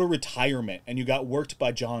came out of retirement, and you got worked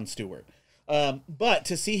by Jon Stewart. But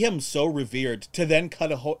to see him so revered, to then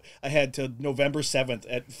cut ahead to November 7th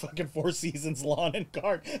at fucking Four Seasons Lawn and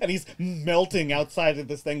Garden, and he's melting outside of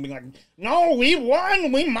this thing being like, no, we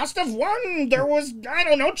won! We must have won! There was, I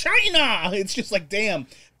don't know, China! It's just like, damn.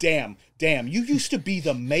 You used to be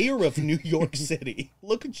the mayor of New York City.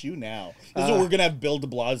 Look at you now. This is what we're going to have Bill de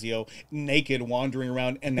Blasio naked wandering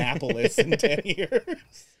around Annapolis in 10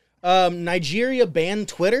 years. Nigeria banned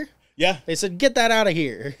Twitter. Yeah. They said, get that out of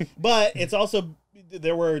here. But it's also,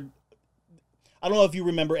 there were, I don't know if you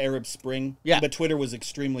remember Arab Spring. Yeah. But Twitter was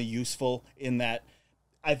extremely useful in that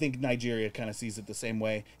I think Nigeria kind of sees it the same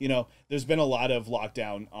way. There's been a lot of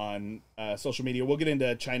lockdown on social media. We'll get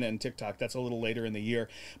into China and TikTok. That's a little later in the year.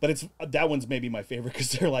 But that one's maybe my favorite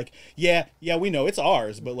because they're like, yeah, we know it's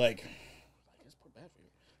ours, but like, I guess put bad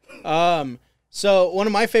for you. So one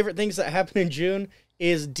of my favorite things that happened in June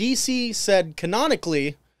is DC said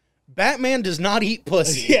canonically, Batman does not eat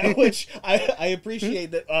pussy. Yeah, which I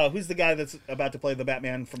appreciate that. Who's the guy that's about to play the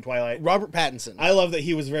Batman from Twilight? Robert Pattinson. I love that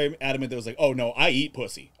he was very adamant that was like, oh, no, I eat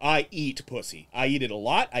pussy. I eat pussy. I eat it a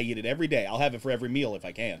lot. I eat it every day. I'll have it for every meal if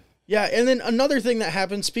I can. Yeah, and then another thing that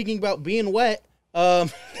happened, speaking about being wet,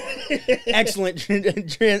 excellent transition.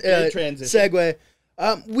 segue.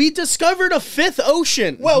 We discovered a fifth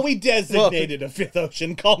ocean. Well, we designated a fifth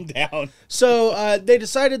ocean. Calm down. So they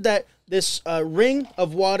decided that this ring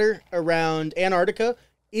of water around Antarctica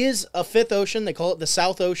is a fifth ocean. They call it the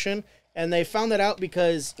South Ocean. And they found that out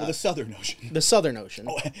because... the Southern Ocean. The Southern Ocean.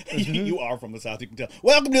 Oh, you are from the South, you can tell.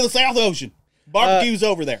 Welcome to the South Ocean. Barbecue's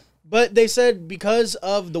over there. But they said because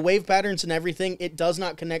of the wave patterns and everything, it does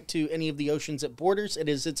not connect to any of the oceans it borders. It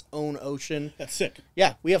is its own ocean. That's sick.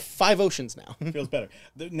 Yeah, we have 5 oceans now. Feels better.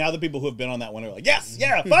 Now the people who have been on that one are like, yes,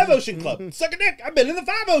 yeah, 5 Ocean Club. Suck a dick. I've been in the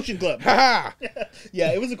 5 Ocean Club. Ha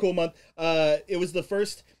Yeah, it was a cool month. It was the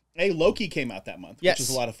first... Hey, Loki came out that month, yes. Which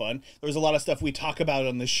was a lot of fun. There was a lot of stuff we talk about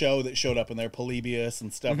on the show that showed up in there, Polybius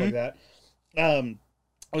and stuff like that. It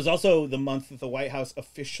was also the month that the White House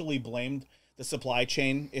officially blamed the supply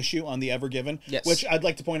chain issue on the Ever Given, yes. Which I'd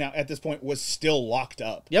like to point out at this point was still locked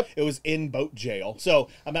up. Yep. It was in boat jail. So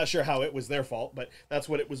I'm not sure how it was their fault, but that's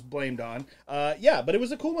what it was blamed on. Yeah, but it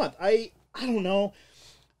was a cool month. I don't know.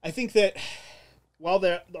 I think that while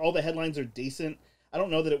all the headlines are decent, I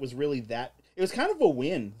don't know that it was really that. It was kind of a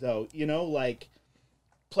win, though, like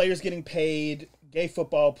players getting paid, gay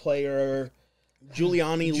football player,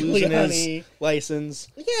 Giuliani losing his license.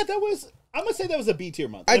 Yeah, that was... I'm gonna say that was a B tier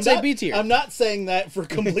month. I'd say B tier. I'm not saying that for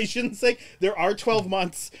completion's sake. There are 12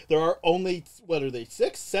 months. There are only, what are they,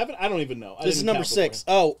 6, 7? I don't even know. This is number 6.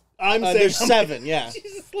 Oh, I'm saying there's 7. Yeah.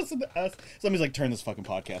 Jesus, listen to us. Somebody's like, turn this fucking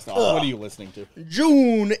podcast off. What are you listening to?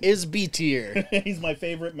 June is B tier. He's my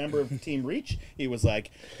favorite member of Team Reach. He was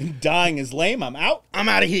like, dying is lame. I'm out. I'm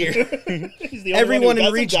out of here. He's the only Everyone one who in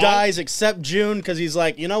doesn't Reach die. dies except June because he's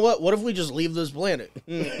like, you know what? What if we just leave this planet?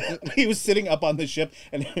 He was sitting up on the ship,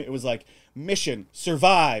 and it was like, mission,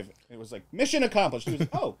 survive. It was like, mission accomplished. He was,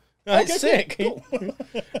 oh, okay, Sick. cool.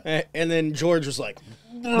 And then George was like,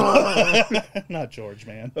 Not George,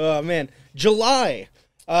 man. oh, man. July.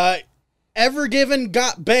 Ever Given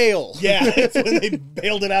got bail. Yeah, it's when they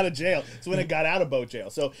bailed it out of jail. It's when it got out of boat jail.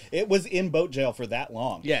 So it was in boat jail for that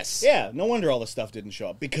long. Yes. Yeah, no wonder all this stuff didn't show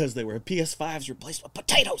up, because they were PS5s replaced with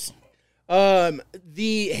potatoes.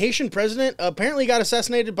 The Haitian president apparently got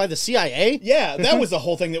assassinated by the CIA. Yeah, that was the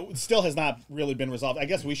whole thing that still has not really been resolved. I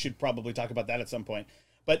guess we should probably talk about that at some point.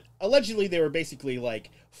 But allegedly they were basically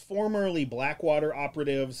like formerly Blackwater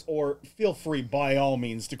operatives, or feel free by all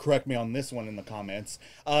means to correct me on this one in the comments,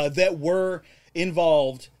 that were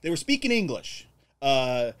involved. They were speaking English.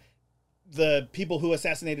 The people who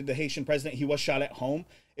assassinated the Haitian president, he was shot at home.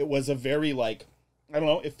 It was a very, like, I don't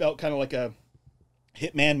know, it felt kind of like a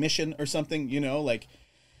hitman mission or something, you know, like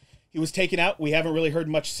he was taken out. We haven't really heard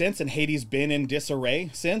much since, and Haiti's been in disarray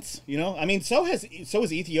since, you know. I mean, so is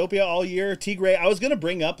Ethiopia all year. Tigray. I was going to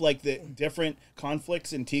bring up like the different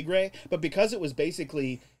conflicts in Tigray, but because it was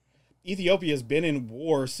basically Ethiopia's been in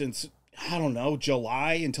war since, I don't know,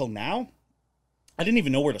 July until now, I didn't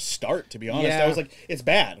even know where to start, to be honest. Yeah. I was like, it's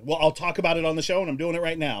bad. Well, I'll talk about it on the show, and I'm doing it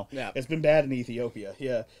right now. Yeah. It's been bad in Ethiopia.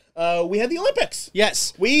 Yeah. We had the Olympics.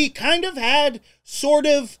 Yes. We kind of had sort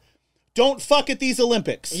of, don't fuck at these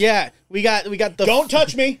Olympics. Yeah. We got the Don't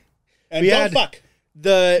touch me, and We don't had fuck.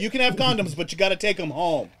 the You can have condoms, but you got to take them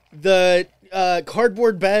home.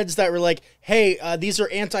 cardboard beds that were like, hey, these are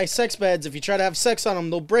anti-sex beds. If you try to have sex on them,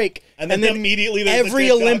 they'll break. And then immediately there's the every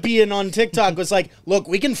TikTok. Olympian on TikTok was like, look,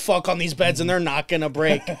 we can fuck on these beds and they're not gonna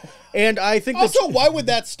break. And I think that's, Also, why would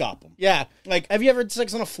that stop them? yeah, Like- have you ever had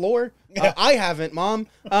sex on a floor? I haven't, Mom.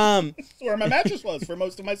 That's where my mattress was for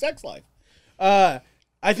most of my sex life.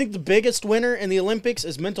 I think the biggest winner in the Olympics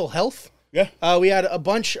is mental health. Yeah. We had a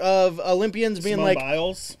bunch of Olympians being Simone like,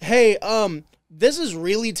 Biles. hey, this is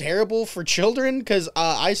really terrible for children because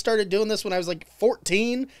I started doing this when I was like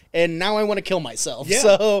 14 and now I want to kill myself. Yeah.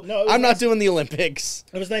 So No, it was I'm not nice. doing the Olympics.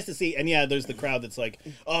 It was nice to see. And yeah, there's the crowd that's like,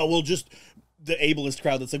 oh, we'll just, the ableist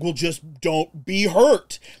crowd that's like, well, just don't be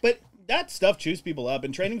hurt. But that stuff chews people up.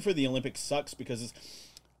 And training for the Olympics sucks because,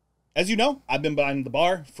 as you know, I've been behind the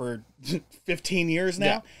bar for 15 years now.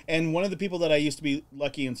 Yeah. And one of the people that I used to be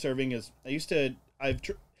lucky in serving is,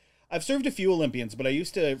 I've served a few Olympians, but I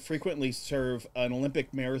used to frequently serve an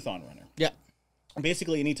Olympic marathon runner. Yeah.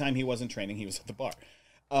 Basically, anytime he wasn't training, he was at the bar.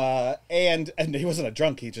 And he wasn't a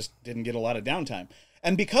drunk. He just didn't get a lot of downtime.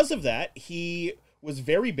 And because of that, he was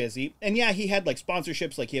very busy. And yeah, he had like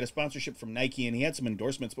sponsorships. Like he had a sponsorship from Nike and he had some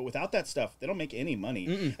endorsements. But without that stuff, they don't make any money.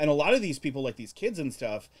 Mm-mm. And a lot of these people, like these kids and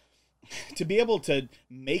stuff, to be able to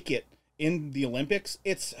make it in the Olympics,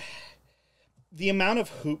 it's the amount of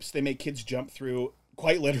hoops they make kids jump through,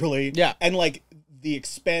 quite literally. Yeah. And like the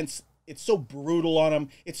expense, it's so brutal on them.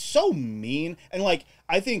 It's so mean. And like,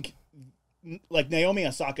 I think like Naomi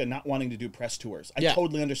Osaka not wanting to do press tours. I Yeah.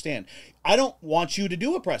 totally understand. I don't want you to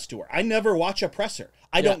do a press tour. I never watch a presser.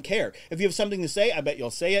 I don't care. If you have something to say, I bet you'll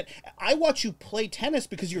say it. I watch you play tennis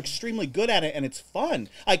because you're extremely good at it and it's fun.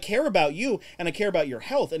 I care about you and I care about your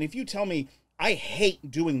health. And if you tell me, I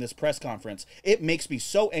hate doing this press conference, it makes me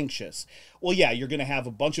so anxious. Well, yeah, you're going to have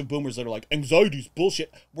a bunch of boomers that are like, anxiety's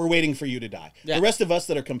bullshit. We're waiting for you to die. Yeah. The rest of us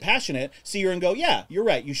that are compassionate see her and go, yeah, you're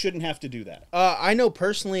right. You shouldn't have to do that. I know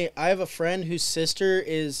personally, I have a friend whose sister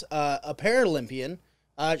is a Paralympian.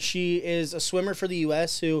 She is a swimmer for the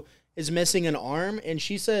U.S. who is missing an arm. And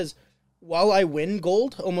she says, while I win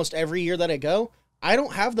gold almost every year that I go, I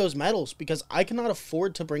don't have those medals because I cannot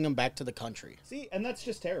afford to bring them back to the country. See, and that's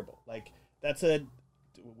just terrible. Like,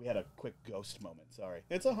 we had a quick ghost moment. Sorry,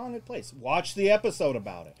 it's a haunted place. Watch the episode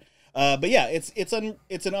about it. But yeah, it's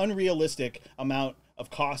an unrealistic amount of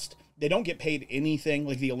cost. They don't get paid anything.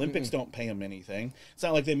 Like the Olympics don't pay them anything. It's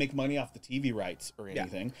not like they make money off the TV rights or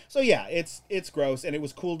anything. Yeah. So yeah, it's gross, and it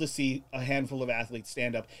was cool to see a handful of athletes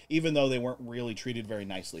stand up, even though they weren't really treated very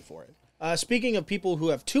nicely for it. Speaking of people who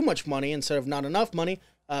have too much money instead of not enough money,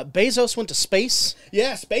 Bezos went to space.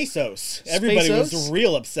 Yeah, Spacos. Everybody was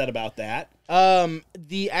real upset about that.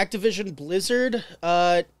 The Activision Blizzard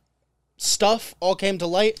stuff all came to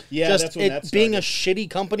light. Yeah, just that's when that started. being a shitty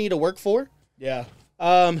company to work for. Yeah.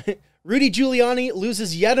 Rudy Giuliani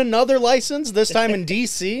loses yet another license, this time in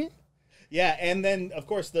D.C. Yeah, and then, of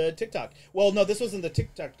course, the TikTok. Well, no, this wasn't the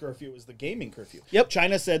TikTok curfew. It was the gaming curfew. Yep.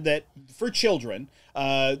 China said that for children,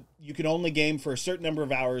 you can only game for a certain number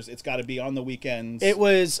of hours. It's got to be on the weekends. It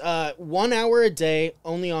was 1 hour a day,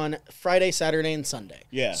 only on Friday, Saturday, and Sunday.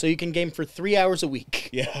 Yeah. So you can game for 3 hours a week.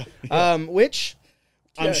 Yeah. Which...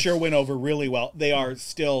 I'm sure went over really well. They are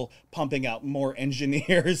still pumping out more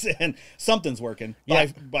engineers, and something's working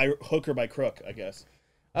by hook or by crook, I guess.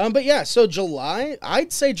 But yeah, so July,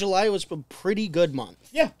 I'd say July was a pretty good month.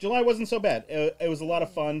 Yeah, July wasn't so bad. It was a lot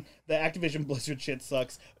of fun. The Activision Blizzard shit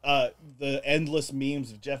sucks. The endless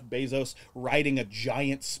memes of Jeff Bezos riding a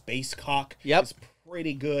giant space cock is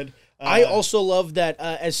pretty good. I also love that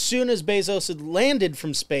as soon as Bezos had landed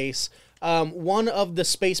from space, one of the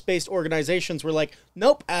space-based organizations were like,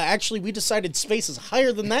 nope, actually, we decided space is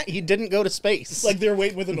higher than that. He didn't go to space. Like they're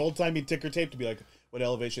waiting with an old-timey ticker tape to be like, what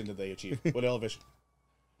elevation did they achieve? What elevation?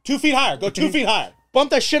 2 feet higher. Go 2 feet higher.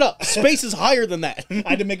 Bump that shit up. Space is higher than that. I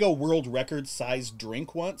had to make a world record size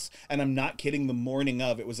drink once, and I'm not kidding. The morning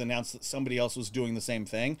of, it was announced that somebody else was doing the same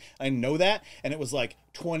thing. I know that, and it was like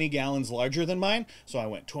 20 gallons larger than mine, so I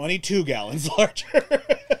went 22 gallons larger.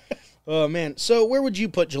 Oh, man. So where would you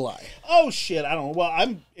put July? Oh, shit. I don't know.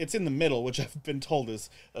 Well, it's in the middle, which I've been told is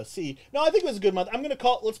a C. No, I think it was a good month. I'm going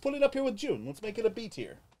to let's put it up here with June. Let's make it a B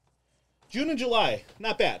tier. June and July,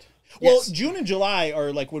 not bad. Well, Yes. June and July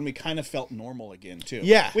are like when we kind of felt normal again, too.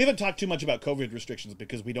 Yeah. We haven't talked too much about COVID restrictions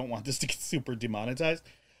because we don't want this to get super demonetized.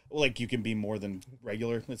 Like, you can be more than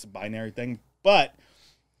regular. It's a binary thing. But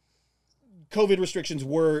COVID restrictions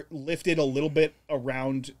were lifted a little bit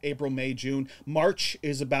around April, May, June. March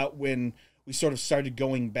is about when we sort of started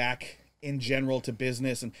going back in general to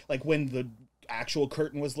business and like when the actual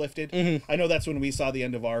curtain was lifted. I know that's when we saw the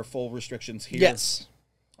end of our full restrictions here. Yes.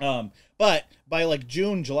 But by like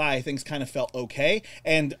June, July, things kind of felt okay.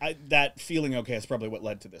 And that feeling okay is probably what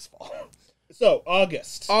led to this fall. So,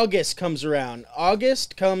 August. August comes around.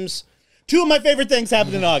 August comes... Two of my favorite things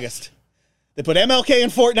happened in August. They put MLK in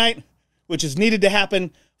Fortnite, which is needed to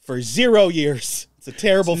happen for 0 years. It's a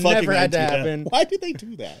terrible fucking never had to idea. happen. Why did they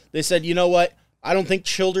do that? They said, you know what? I don't think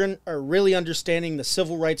children are really understanding the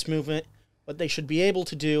civil rights movement. What they should be able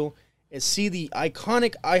to do is see the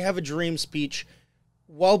iconic I Have a Dream speech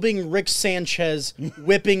while being Rick Sanchez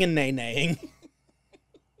whipping and nay-naying.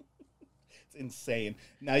 It's insane.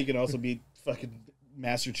 Now you can also be fucking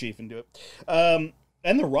Master Chief and do it.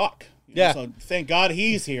 And The Rock. Yeah. So thank God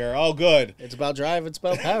he's here. Oh, good. It's about drive, it's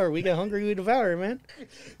about power. We get hungry, we devour, man.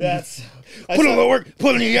 That's... Put in the work,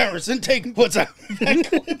 put in the hours, and take what's out. That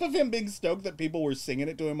clip of him being stoked that people were singing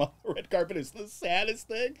it to him on the red carpet is the saddest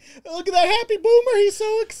thing. Look at that happy boomer. He's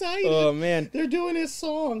so excited. Oh, man. They're doing his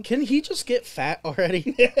song. Can he just get fat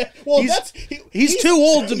already? Well, he's too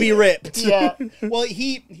old to be ripped. Yeah. Well,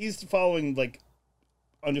 he's following, like,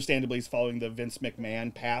 understandably, he's following the Vince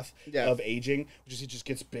McMahon path of aging, which is he just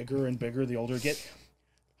gets bigger and bigger the older he gets.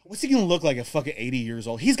 What's he going to look like at fucking 80 years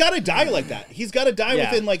old? He's got to die like that. He's got to die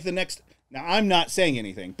within, like, the next... Now, I'm not saying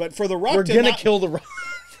anything, but for The Rock We're going to kill The Rock.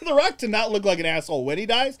 For The Rock to not look like an asshole when he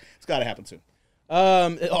dies, it's got to happen soon.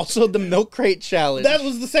 Also, the milk crate challenge. That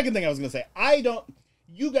was the second thing I was going to say.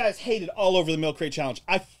 You guys hated all over the milk crate challenge.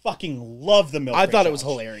 I fucking love the milk crate I thought challenge. it was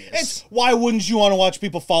hilarious. Why wouldn't you want to watch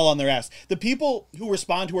people fall on their ass? The people who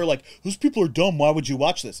respond who are like, those people are dumb, why would you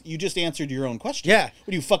watch this? You just answered your own question. Yeah. What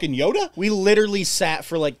are you, fucking Yoda? We literally sat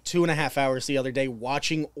for like 2.5 hours the other day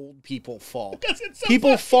watching old people fall. Because it's so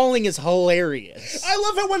People fun. falling is hilarious. I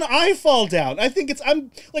love it when I fall down. I think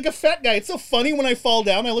I'm like a fat guy. It's so funny when I fall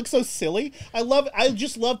down. I look so silly. I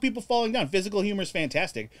just love people falling down. Physical humor is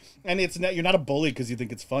fantastic. And you're not a bully because you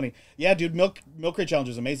think it's funny. Yeah, dude, milk crate challenge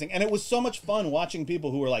is amazing. And it was so much fun watching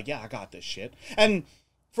people who were like, yeah, I got this shit. And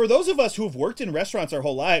for those of us who have worked in restaurants our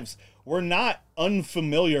whole lives, we're not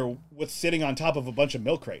unfamiliar with sitting on top of a bunch of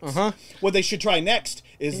milk crates. What they should try next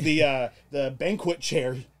is the banquet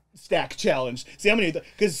chair stack challenge. See how many,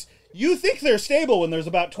 because you think they're stable when there's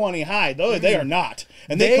about 20 high. Though they are not.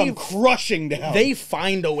 And they come crushing down. They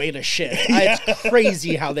find a way to shift. It's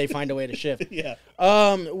crazy how they find a way to shift. Yeah.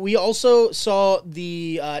 We also saw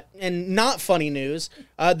the, and not funny news,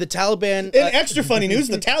 the Taliban... In extra funny news,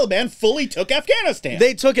 the Taliban fully took Afghanistan.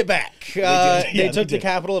 They took it back. They took they the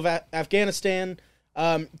capital of Afghanistan.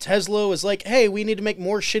 Tesla was like, hey, we need to make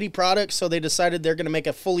more shitty products, so they decided they're going to make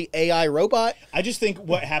a fully AI robot. I just think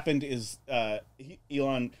what happened is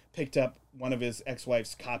Elon picked up one of his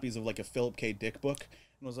ex-wife's copies of like a Philip K. Dick book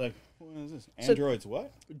and was like, what is this? Androids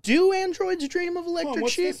what? Do androids dream of electric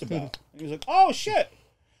what's sheep? this about? And he was like, oh shit,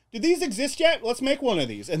 do these exist yet? Let's make one of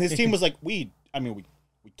these. And his team was like, we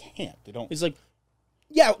can't. They don't. He's like,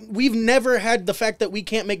 yeah, we've never had the fact that we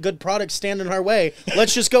can't make good products stand in our way.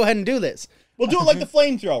 Let's just go ahead and do this. We'll do it like the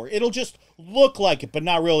flamethrower. It'll just look like it, but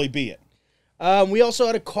not really be it. We also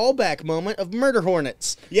had a callback moment of Murder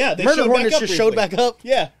Hornets. Yeah, they Murder showed Hornets back up just showed briefly. back up.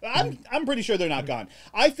 Yeah, I'm pretty sure they're not gone.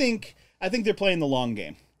 I think they're playing the long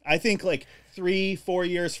game. I think like 3-4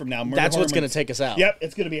 years from now, Murder That's what's going to Hornets- take us out. Yep,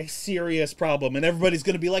 it's going to be a serious problem, and everybody's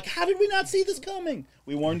going to be like, "How did we not see this coming?"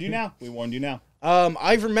 We warned you now. We warned you now.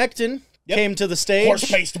 Ivermectin came to the stage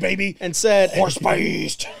Horse-based, baby. and said,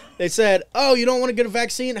 Horse-based. they said, oh, you don't want to get a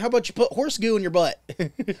vaccine? How about you put horse goo in your butt?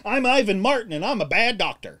 I'm Ivan Martin, and I'm a bad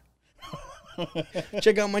doctor.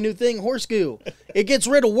 Check out my new thing, horse goo. It gets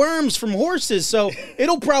rid of worms from horses, so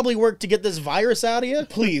it'll probably work to get this virus out of you.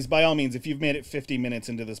 Please, by all means, if you've made it 50 minutes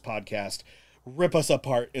into this podcast, rip us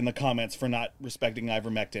apart in the comments for not respecting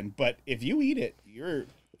ivermectin. But if you eat it, you're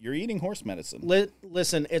eating horse medicine.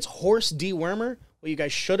 Listen, it's horse dewormer. What you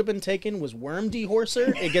guys should have been taking was worm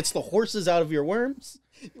dehorser. It gets the horses out of your worms.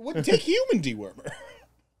 Take human dewormer.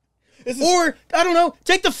 Or, I don't know,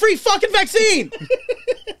 take the free fucking vaccine.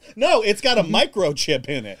 No, it's got a microchip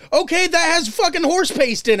in it. Okay, that has fucking horse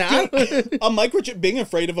paste in it. A microchip, being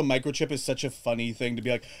afraid of a microchip is such a funny thing to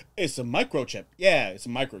be like, it's a microchip. Yeah, it's a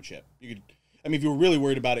microchip. You could, I mean, if you were really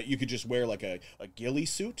worried about it, you could just wear like a ghillie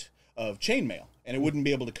suit of chainmail and it wouldn't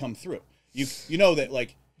be able to come through. You know that,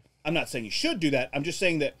 like, I'm not saying you should do that. I'm just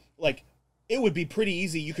saying that, like, it would be pretty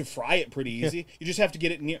easy. You could fry it pretty easy. You just have to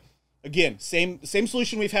get it near. Again, same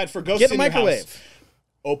solution we've had for ghosts Get a in your microwave. house.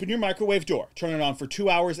 Open your microwave door. Turn it on for 2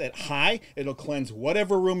 hours at high. It'll cleanse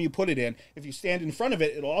whatever room you put it in. If you stand in front of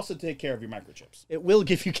it, it'll also take care of your microchips. It will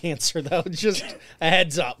give you cancer, though. Just a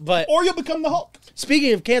heads up. But Or you'll become the Hulk.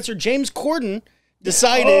 speaking of cancer, James Corden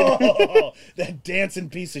decided, Oh, that dancing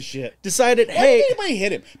piece of shit. Why hey, didn't anybody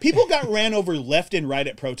hit him? People got ran over left and right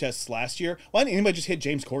at protests last year. Why didn't anybody just hit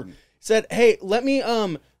James Corden? said, hey, let me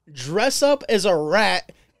dress up as a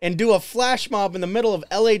rat and do a flash mob in the middle of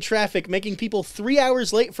LA traffic, making people 3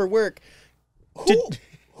 hours late for work.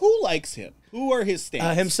 Who likes him? Who are his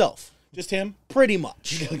stands? Himself. Just him? Pretty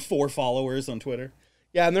much. Like 4 followers on Twitter.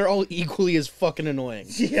 Yeah, and they're all equally as fucking annoying.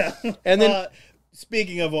 Yeah. And then,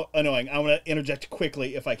 Speaking of annoying, I want to interject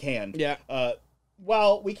quickly if I can. Yeah.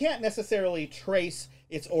 While we can't necessarily trace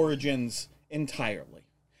its origins entirely,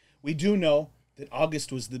 we do know that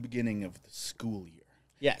August was the beginning of the school year.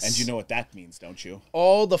 yes. And you know what that means, don't you?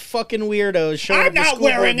 all the fucking weirdos showed up I'm to not school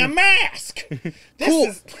wearing a board. mask!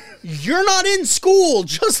 Cool. You're not in school.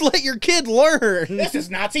 Just let your kid learn. This is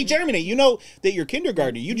Nazi Germany. You know that your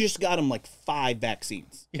kindergartner, you just got him like 5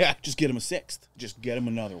 vaccines. Yeah. Just get him a 6th. Just get him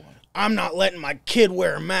another one. I'm not letting my kid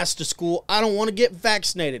wear a mask to school. I don't want to get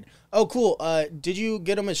vaccinated. Oh, cool. Did you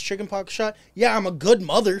get him his chickenpox shot? Yeah, I'm a good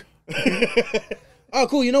mother. Oh,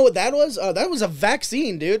 cool. You know what that was? That was a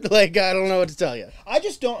vaccine, dude. Like, I don't know what to tell you. I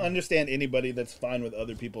just don't understand anybody that's fine with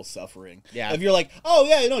other people suffering. Yeah. If you're like, oh,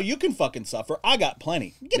 yeah, no, you can fucking suffer. I got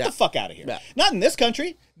plenty. Get Yeah. the fuck out of here. Yeah. Not in this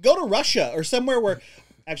country. Go to Russia or somewhere where...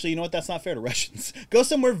 Actually, you know what? That's not fair to Russians. Go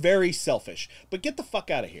somewhere very selfish. But get the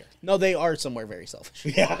fuck out of here. No, they are somewhere very selfish.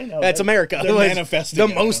 Yeah, I know. That's America. They're It's manifesting the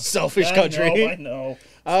it. most selfish country. I know.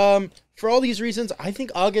 For all these reasons, I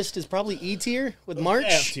think August is probably E tier with March.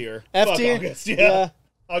 F tier. F Fuck tier. August. Yeah.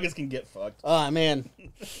 August can get fucked. Oh, man.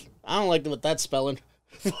 I don't like what that's spelling.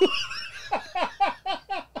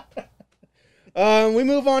 We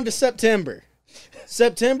move on to September.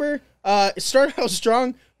 September started out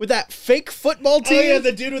strong with that fake football team. Oh yeah,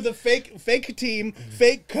 the dude with the fake team,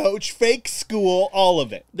 fake coach, fake school, all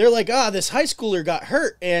of it. They're like, this high schooler got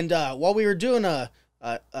hurt, and while we were doing a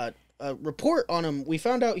report on him, we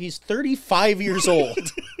found out he's 35 years old.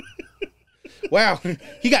 Wow,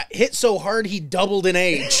 he got hit so hard he doubled in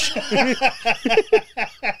age.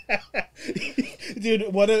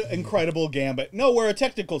 Dude, what an incredible gambit. No, we're a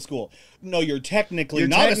technical school. No, you're technically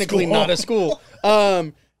Technically not a not a school.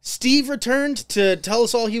 Steve returned to tell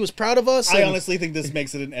us all he was proud of us. I and honestly think this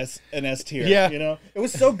makes it an S tier. Yeah. You know? It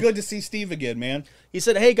was so good to see Steve again, man. He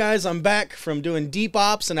said, hey guys, I'm back from doing deep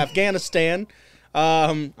ops in Afghanistan.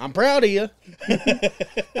 I'm proud of you.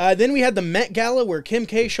 Then we had the Met Gala where Kim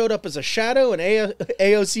K showed up as a shadow and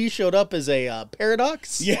AOC showed up as a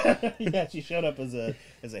paradox. Yeah. Yeah, she showed up as a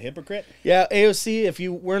hypocrite. Yeah, AOC, if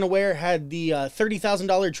you weren't aware, had the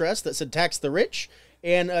 $30,000 dress that said tax the rich.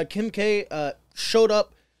 And Kim K showed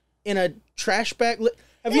up in a trash bag.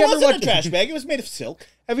 Have you It ever wasn't watched a trash bag. It was made of silk.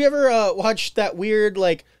 Have you ever watched that weird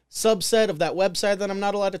like subset of that website that I'm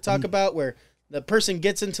not allowed to talk about where the person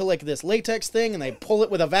gets into like this latex thing and they pull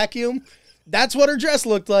it with a vacuum? That's what her dress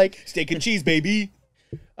looked like. Steak and cheese, baby.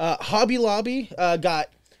 Hobby Lobby got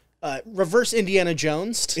reverse Indiana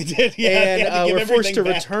Jones. It did, yeah. And They had to give were forced to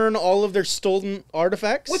everything back. return all of their stolen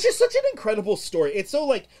artifacts. Which is such an incredible story. It's so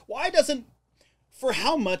like, why doesn't, for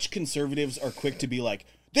how much conservatives are quick to be like,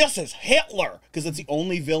 this is Hitler, because it's the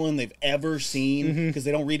only villain they've ever seen, because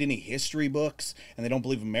they don't read any history books, and they don't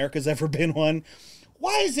believe America's ever been one.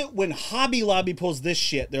 Why is it when Hobby Lobby pulls this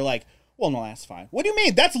shit, they're like, well, no, that's fine. What do you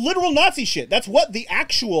mean? That's literal Nazi shit. That's what the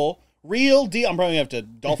actual real deal. I'm probably going to have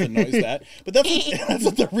to dolphin noise that. But that's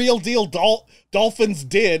what the real deal dolphins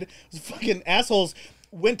did. Those fucking assholes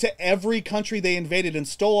went to every country they invaded and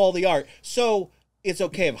stole all the art. So it's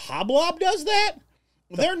okay if Hoblob does that?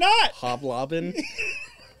 They're not. Hoblobbin.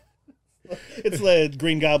 It's the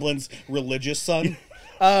Green Goblin's religious son.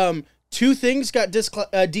 Two things got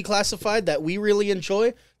declassified that we really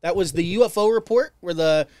enjoy. That was the UFO report, where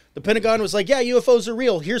the Pentagon was like, yeah, UFOs are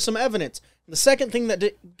real. Here's some evidence. The second thing that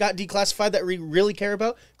got declassified that we really care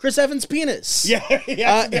about, Chris Evans' penis. Yeah, he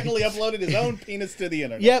accidentally uploaded his own penis to the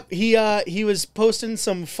internet. Yep, he was posting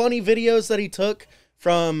some funny videos that he took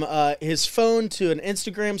from his phone to an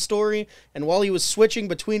Instagram story, and while he was switching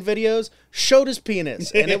between videos, showed his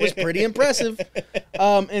penis, and it was pretty impressive.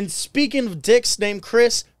 And speaking of dicks named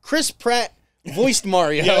Chris Pratt voiced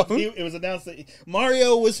Mario. Yeah, it was announced that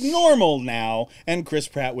Mario was normal now, and Chris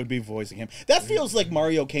Pratt would be voicing him. That feels like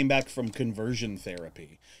Mario came back from conversion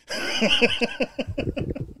therapy.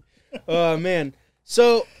 Oh, man.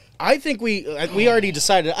 So I think we already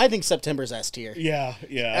decided. I think September's S tier. Yeah.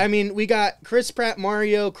 I mean, we got Chris Pratt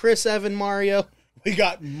Mario, Chris Evan Mario. We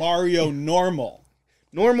got Mario normal.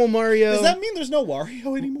 Normal Mario. Does that mean there's no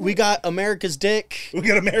Wario anymore? We got America's Dick. We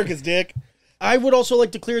got America's Dick. I would also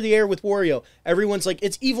like to clear the air with Wario. Everyone's like,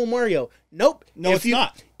 it's evil Mario. Nope. No, it's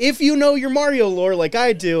not. If you know your Mario lore like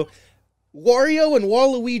I do, Wario and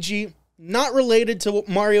Waluigi, not related to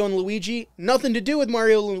Mario and Luigi, nothing to do with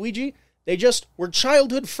Mario and Luigi. They just were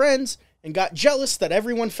childhood friends and got jealous that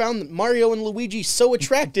everyone found Mario and Luigi so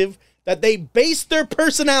attractive that they based their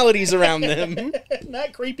personalities around them.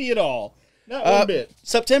 Not creepy at all. Not one bit.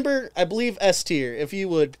 September, I believe S tier, if you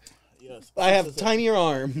would. Yes. I have tinier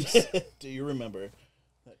arms. Do you remember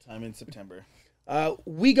that time in September?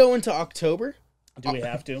 We go into October. Do we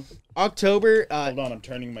have to? October. Hold on, I'm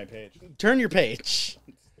turning my page. Turn your page.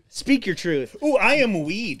 Speak your truth. Ooh, I am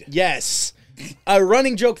weed. Yes. A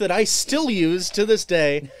running joke that I still use to this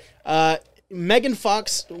day. Megan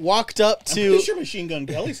Fox walked up I'm to pretty sure Machine Gun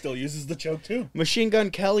Kelly still uses the joke too. Machine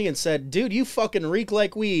Gun Kelly and said, dude, you fucking reek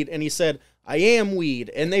like weed. And he said, I am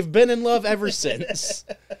weed. And they've been in love ever since.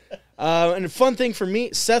 And a fun thing for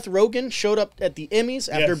me, Seth Rogen showed up at the Emmys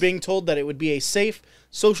after being told that it would be a safe,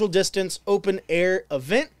 social distance, open air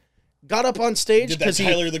event. Got up on stage because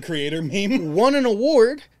Tyler the Creator meme won an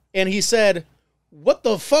award, and he said, what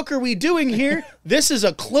the fuck are we doing here? This is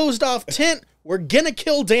a closed off tent. We're gonna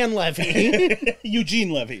kill Dan Levy. Eugene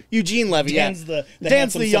Levy. Dan's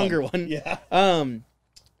Dan's the younger one. Yeah.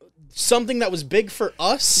 Something that was big for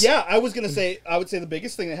us. Yeah, I would say the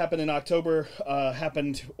biggest thing that happened in October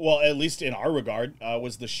happened, well, at least in our regard,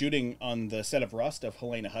 was the shooting on the set of Rust of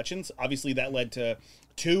Helena Hutchins. Obviously, that led to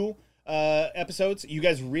 2 episodes. You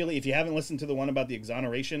guys really, if you haven't listened to the one about the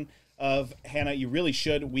exoneration of Hannah, you really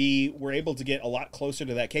should. We were able to get a lot closer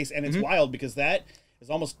to that case, and it's wild because that is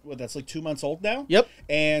almost, that's like 2 months old now. Yep.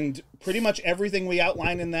 And pretty much everything we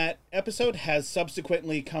outlined in that episode has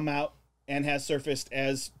subsequently come out and has surfaced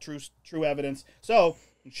as true evidence. So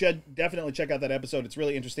you should definitely check out that episode. It's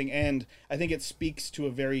really interesting, and I think it speaks to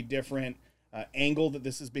a very different angle that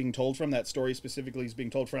this is being told from. That story specifically is being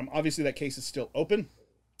told from. Obviously, that case is still open,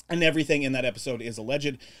 and everything in that episode is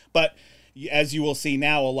alleged. But as you will see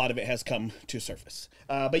now, a lot of it has come to surface.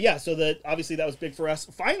 But yeah, so obviously that was big for us.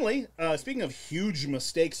 Finally, speaking of huge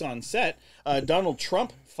mistakes on set, Donald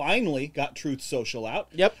Trump finally got Truth Social out.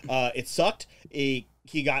 Yep. It sucked.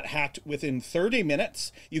 He got hacked within 30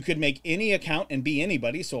 minutes. You could make any account and be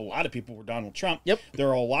anybody, so a lot of people were Donald Trump. Yep. There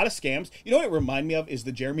are a lot of scams. You know what it reminded me of is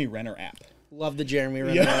the Jeremy Renner app. Love the Jeremy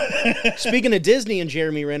Renner app. Speaking of Disney and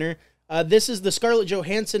Jeremy Renner, this is the Scarlett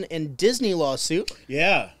Johansson and Disney lawsuit.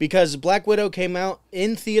 Yeah. Because Black Widow came out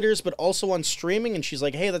in theaters, but also on streaming, and she's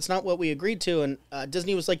like, hey, that's not what we agreed to. And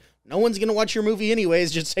Disney was like, no one's going to watch your movie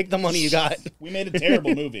anyways. Just take the money you got. We made a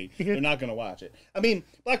terrible movie. They're not going to watch it. I mean,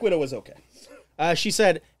 Black Widow was okay. She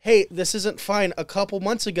said, hey, this isn't fine. A couple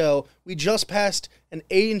months ago, we just passed an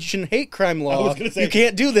Asian hate crime law. I was gonna say, you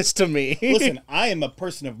can't do this to me. Listen, I am a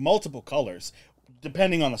person of multiple colors,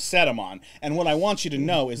 depending on the set I'm on. And what I want you to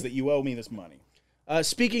know is that you owe me this money.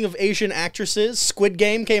 Speaking of Asian actresses, Squid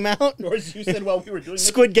Game came out. Or as you said while we were doing this,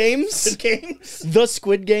 Squid Games? Squid Games? The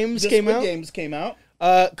Squid Games came out. The Squid Games came out.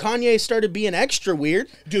 Kanye started being extra weird.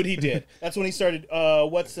 Dude, he did. That's when he started.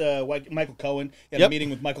 Michael Cohen? He had a meeting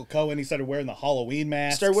with Michael Cohen. He started wearing the Halloween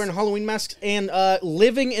mask. Started wearing Halloween masks and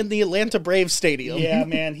living in the Atlanta Braves stadium. Yeah,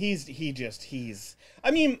 man. He's. I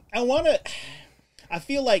mean, I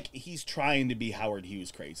feel like he's trying to be Howard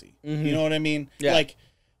Hughes crazy. Mm-hmm. You know what I mean? Yeah. Like,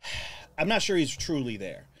 I'm not sure he's truly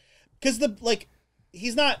there. Because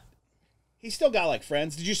he's not. He's still got like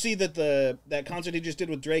friends. Did you see that that concert he just did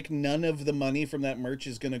with Drake? None of the money from that merch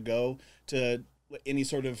is going to go to any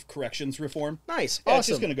sort of corrections reform. Nice, yeah, awesome. It's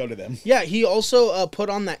just going to go to them. Yeah, he also put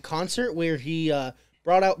on that concert where he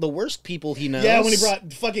brought out the worst people he knows. Yeah, when he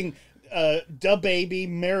brought fucking DaBaby,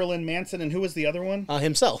 Marilyn Manson, and who was the other one?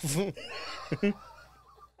 Himself.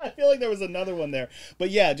 I feel like there was another one there. But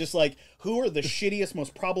yeah, just like, who are the shittiest,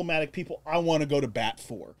 most problematic people I want to go to bat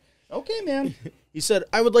for? Okay, man. He said,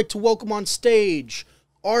 I would like to welcome on stage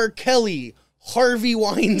R. Kelly, Harvey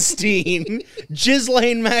Weinstein,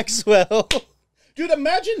 Ghislaine Maxwell. Dude,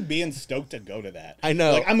 imagine being stoked to go to that. I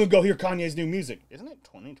know. Like, I'm going to go hear Kanye's new music. Isn't it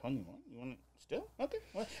 2021? You want it still? Okay.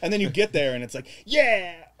 What? And then you get there and it's like,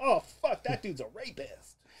 yeah, oh, fuck, that dude's a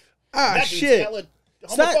rapist. That shit. Dude's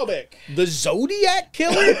homophobic. The Zodiac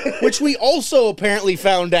Killer, which we also apparently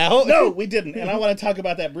found out. No, we didn't. And I want to talk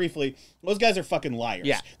about that briefly. Those guys are fucking liars.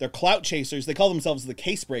 Yeah. They're clout chasers. They call themselves the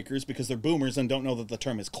case breakers because they're boomers and don't know that the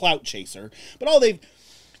term is clout chaser. But all they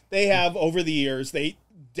have over the years, they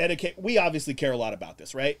dedicate. We obviously care a lot about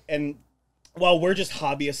this, right? And while we're just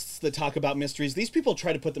hobbyists that talk about mysteries, these people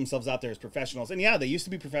try to put themselves out there as professionals. And yeah, they used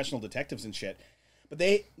to be professional detectives and shit. But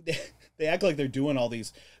they act like they're doing all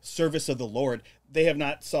these service of the Lord. They have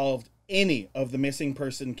not solved any of the missing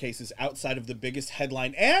person cases outside of the biggest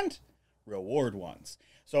headline and reward ones.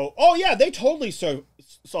 So, oh yeah, they totally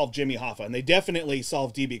solved Jimmy Hoffa, and they definitely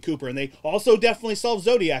solved D.B. Cooper, and they also definitely solved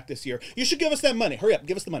Zodiac this year. You should give us that money. Hurry up,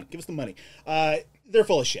 give us the money. Give us the money. They're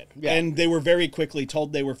full of shit. Yeah. And they were very quickly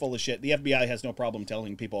told they were full of shit. The FBI has no problem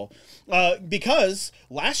telling people. Because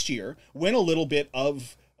last year, when a little bit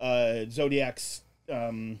of Zodiac's...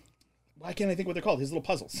 why can't I think what they're called? His little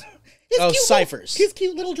puzzles. Ciphers. His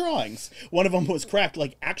cute little drawings. One of them was cracked,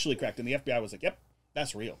 like actually cracked, and the FBI was like, yep,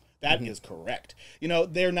 that's real. That is correct. You know,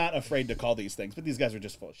 they're not afraid to call these things, but these guys are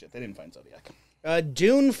just full of shit. They didn't find Zodiac.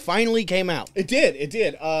 Dune finally came out. It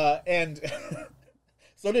did. And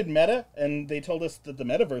so did Meta, and they told us that the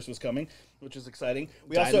metaverse was coming, which is exciting.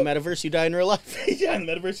 In the metaverse, you die in real life. Yeah, in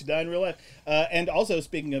the metaverse, you die in real life. And also,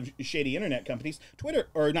 speaking of shady internet companies, Twitch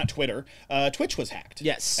was hacked.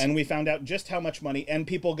 Yes. And we found out just how much money, and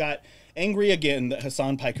people got angry again that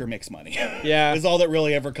Hassan Piker makes money. Yeah. Is all that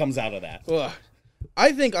really ever comes out of that. Ugh.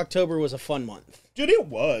 I think October was a fun month. Dude, it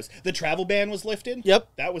was. The travel ban was lifted. Yep.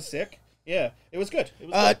 That was sick. Yeah, it was good.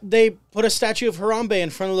 They put a statue of Harambe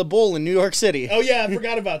in front of the bull in New York City. Oh, yeah, I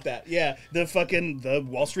forgot about that. Yeah, the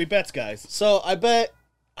Wall Street Bets guys. So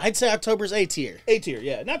I'd say October's A tier. A tier,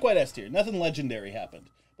 yeah. Not quite S tier. Nothing legendary happened,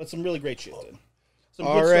 but some really great shit did. Some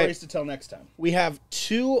All good right. stories to tell next time. We have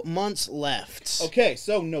 2 months left. Okay,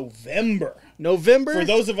 so November. For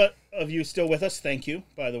those of you still with us, thank you,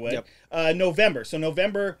 by the way. Yep. November. So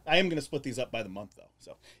November, I am going to split these up by the month, though.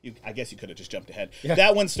 So I guess you could have just jumped ahead. Yeah.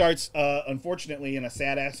 That one starts, unfortunately, in a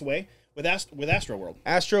sad-ass way with Astroworld.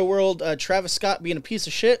 Astroworld, Travis Scott being a piece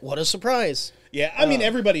of shit. What a surprise. Yeah, I mean,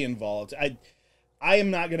 everybody involved. I am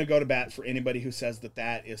not going to go to bat for anybody who says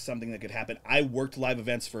that is something that could happen. I worked live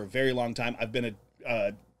events for a very long time. I've been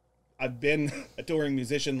a touring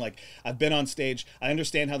musician. Like, I've been on stage. I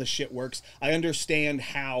understand how the shit works. I understand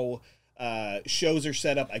how shows are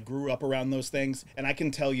set up. I grew up around those things, and I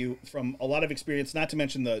can tell you from a lot of experience, not to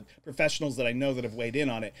mention the professionals that I know that have weighed in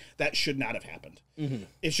on it, that should not have happened. Mm-hmm.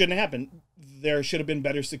 It shouldn't have happened. There should have been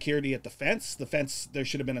better security at the fence. There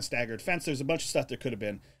should have been a staggered fence. There's a bunch of stuff there could have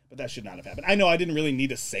been, but that should not have happened. I know I didn't really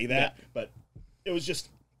need to say that, but it was just,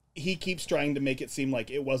 he keeps trying to make it seem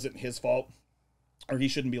like it wasn't his fault, or he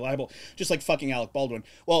shouldn't be liable, just like fucking Alec Baldwin.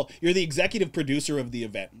 Well, you're the executive producer of the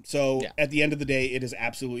event, so at the end of the day, it is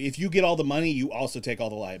absolutely, if you get all the money, you also take all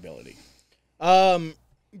the liability.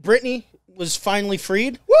 Britney was finally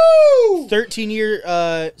freed. Woo!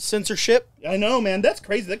 13-year censorship. I know, man, that's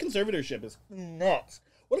crazy. That conservatorship is nuts.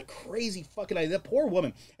 What a crazy fucking idea. That poor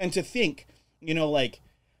woman. And to think, like,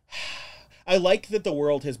 I like that the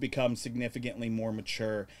world has become significantly more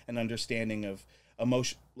mature and understanding of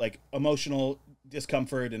emotional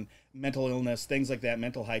discomfort and mental illness, things like that,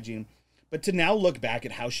 mental hygiene. But to now look back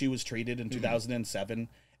at how she was treated in 2007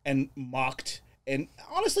 and mocked, and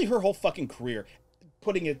honestly, her whole fucking career,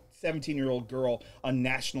 putting a 17-year-old girl on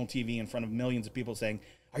national TV in front of millions of people saying,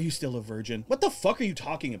 "Are you still a virgin?" What the fuck are you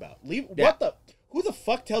talking about? who the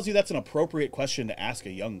fuck tells you that's an appropriate question to ask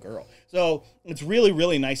a young girl? So it's really,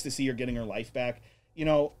 really nice to see her getting her life back. You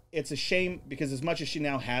know, it's a shame because as much as she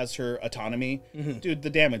now has her autonomy, dude, the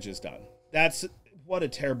damage is done. That's what a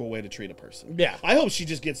terrible way to treat a person. Yeah. I hope she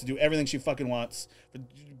just gets to do everything she fucking wants.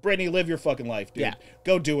 Brittany, live your fucking life, dude. Yeah.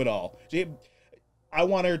 Go do it all. I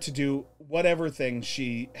want her to do whatever thing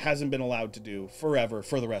she hasn't been allowed to do forever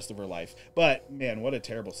for the rest of her life. But, man, what a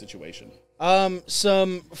terrible situation.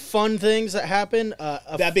 Some fun things that happen.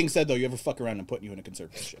 That being said, though, you ever fuck around and put you in a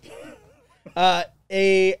conservatorship?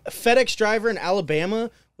 A FedEx driver in Alabama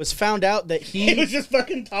was found out that He was just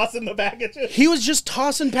fucking tossing the packages. he was just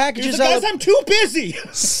tossing packages Guys, out I'm too busy.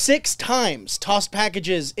 6 times. Tossed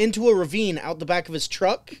packages into a ravine out the back of his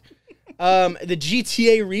truck. The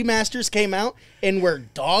GTA remasters came out and were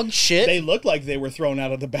dog shit. They looked like they were thrown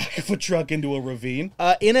out of the back of a truck into a ravine.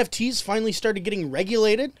 NFTs finally started getting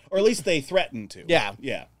regulated. Or at least they threatened to. Yeah.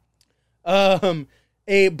 Yeah.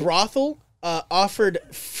 A brothel offered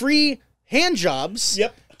free hand jobs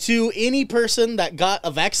Yep. to any person that got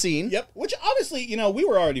a vaccine. Yep. Which, honestly, you know, we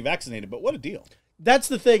were already vaccinated, but what a deal. That's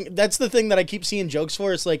the thing. That's the thing that I keep seeing jokes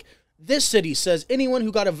for. It's like, this city says anyone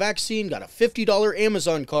who got a vaccine got a $50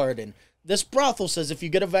 Amazon card, and this brothel says if you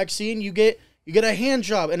get a vaccine, you get a hand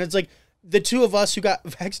job. And it's like, the two of us who got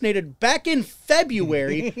vaccinated back in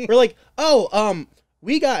February, we're like, oh,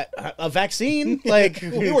 we got a vaccine. Like,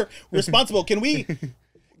 We were responsible. Can we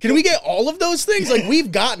get all of those things? Like,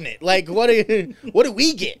 we've gotten it. Like, what do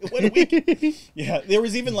we get? What a week. Yeah, there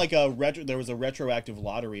was even like a retroactive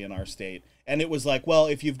lottery in our state, and it was like, well,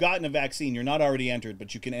 if you've gotten a vaccine, you're not already entered,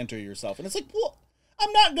 but you can enter yourself. And it's like, well,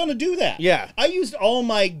 I'm not gonna do that. Yeah. I used all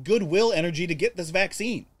my goodwill energy to get this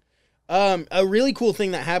vaccine. A really cool thing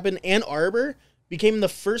that happened, Ann Arbor became the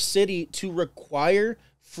first city to require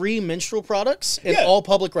free menstrual products in all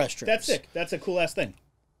public restrooms. That's sick. That's a cool ass thing.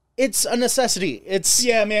 It's a necessity. It's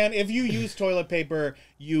Yeah, man. If you use toilet paper,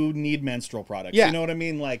 you need menstrual products. Yeah. You know what I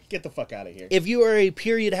mean? Like, get the fuck out of here. If you are a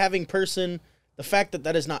period having person, the fact that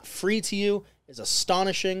that is not free to you is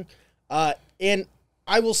astonishing. And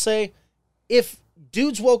I will say, if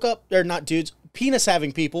dudes woke up, or not dudes, penis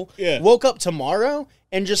having people woke up tomorrow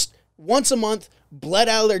and just once a month bled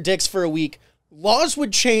out of their dicks for a week, laws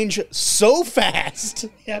would change so fast.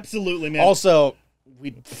 Absolutely, man. Also,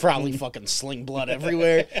 we'd probably fucking sling blood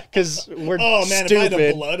everywhere because we're oh man, stupid. if I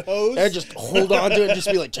had a blood hose, I'd just hold on to it and just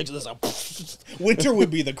be like, check this out. winter would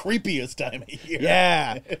be the creepiest time of year.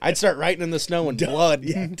 Yeah, I'd start writing in the snow in blood.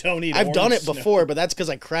 Yeah, don't eat. I've done it snow. before, but that's because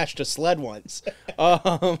I crashed a sled once.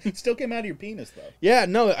 It still came out of your penis though. Yeah,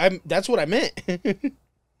 no, that's what I meant.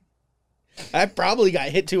 I probably got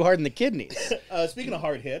hit too hard in the kidneys. Speaking of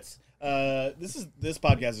hard hits, this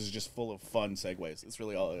podcast is just full of fun segues. It's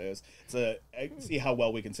really all it is. I see how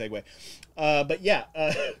well we can segue. But yeah,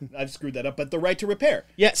 I've screwed that up. But the right to repair.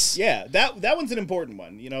 Yes. Yeah, that one's an important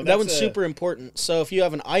one. You know, That one's super important. So if you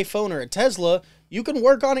have an iPhone or a Tesla, you can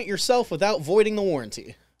work on it yourself without voiding the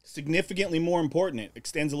warranty. Significantly more important. It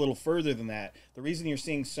extends a little further than that. The reason you're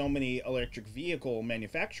seeing so many electric vehicle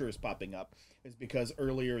manufacturers popping up is because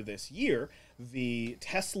earlier this year, the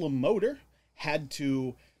Tesla motor had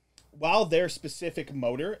to, while their specific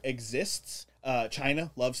motor exists,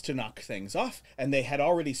 China loves to knock things off, and they had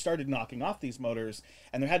already started knocking off these motors,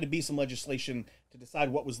 and there had to be some legislation to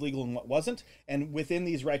decide what was legal and what wasn't. And within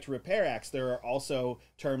these right to repair acts, there are also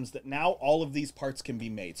terms that now all of these parts can be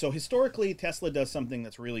made. So historically, Tesla does something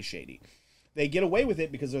that's really shady. They get away with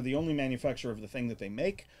it because they're the only manufacturer of the thing that they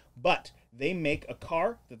make, but they make a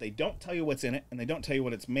car that they don't tell you what's in it, and they don't tell you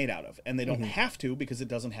what it's made out of, and they don't have to because it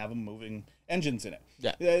doesn't have moving engines in it.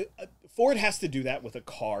 Yeah. Ford has to do that with a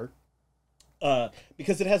car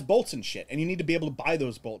because it has bolts and shit, and you need to be able to buy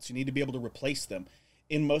those bolts. You need to be able to replace them.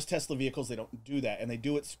 In most Tesla vehicles, they don't do that, and they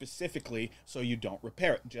do it specifically so you don't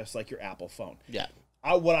repair it, just like your Apple phone. Yeah.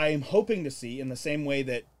 What I am hoping to see, in the same way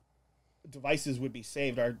that devices would be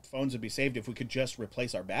saved, our phones would be saved if we could just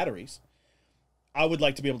replace our batteries, I would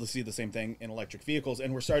like to be able to see the same thing in electric vehicles,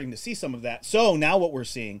 and we're starting to see some of that. So now what we're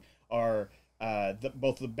seeing are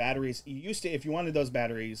both the batteries. You used to, if you wanted those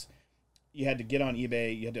batteries, you had to get on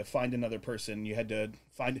eBay, you had to find another person, you had to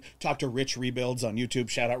talk to Rich Rebuilds on YouTube.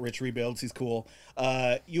 Shout out Rich Rebuilds, he's cool.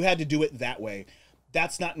 You had to do it that way.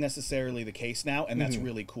 That's not necessarily the case now, and that's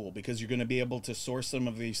really cool because you're going to be able to source some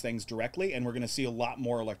of these things directly, and we're going to see a lot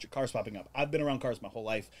more electric cars popping up. I've been around cars my whole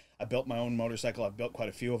life. I built my own motorcycle. I've built quite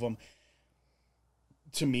a few of them.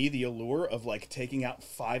 To me, the allure of like taking out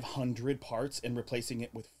 500 parts and replacing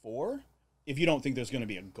it with 4, if you don't think there's going to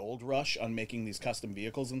be a gold rush on making these custom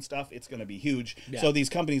vehicles and stuff, it's going to be huge. Yeah. So these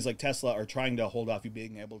companies like Tesla are trying to hold off you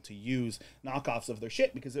being able to use knockoffs of their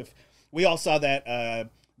shit, because if we all saw that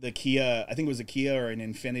the Kia, I think it was a Kia or an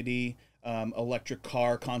Infinity electric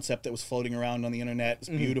car concept that was floating around on the internet. It's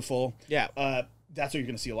beautiful. Yeah. That's what you're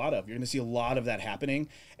going to see a lot of. You're going to see a lot of that happening.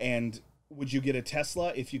 And would you get a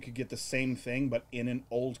Tesla if you could get the same thing but in an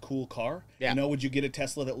old cool car? Yeah. You know, would you get a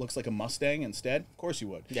Tesla that looks like a Mustang instead? Of course you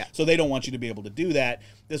would. Yeah. So they don't want you to be able to do that.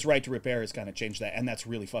 This right to repair has kind of changed that, and that's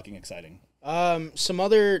really fucking exciting. Some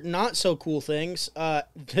other not so cool things.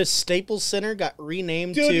 The Staples Center got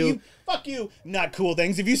renamed Dude, fuck you. Not cool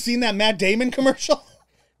things. Have you seen that Matt Damon commercial?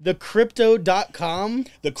 the Crypto.com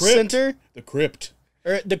The Crypt. Center. The Crypt.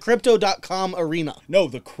 Or the Crypto.com Arena. No,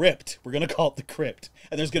 the Crypt. We're going to call it the Crypt.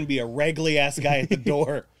 And there's going to be a raggly ass guy at the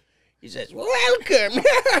door. He says, "Welcome."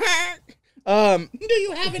 Do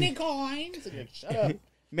you have any coins? Like, shut up.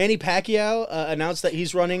 Manny Pacquiao announced that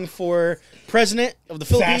he's running for president of the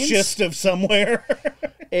Philippines. Fascist of somewhere.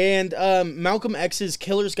 And Malcolm X's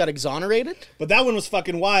killers got exonerated. But that one was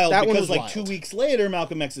fucking wild That one because was like wild. 2 weeks later,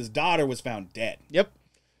 Malcolm X's daughter was found dead. Yep.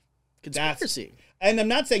 Conspiracy. And I'm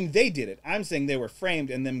not saying they did it. I'm saying they were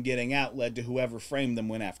framed, and them getting out led to whoever framed them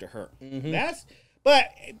went after her.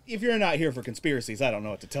 But if you're not here for conspiracies, I don't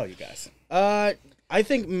know what to tell you guys. I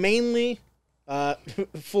think mainly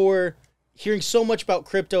for hearing so much about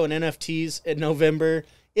crypto and NFTs in November,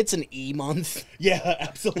 it's an E month. Yeah,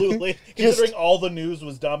 absolutely. Considering all the news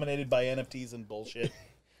was dominated by NFTs and bullshit.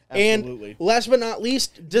 Absolutely. And last but not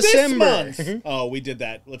least, This December. month. Oh, we did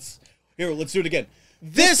that. Let's do it again.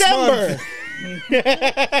 This December.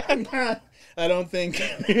 month. I don't think.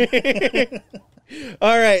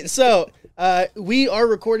 All right, so we are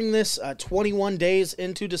recording this 21 days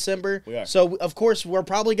into December. We are. So, of course, we're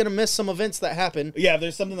probably going to miss some events that happen. Yeah, if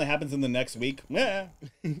there's something that happens in the next week. Yeah.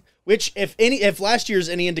 Which, if last year's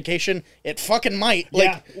any indication, it fucking might.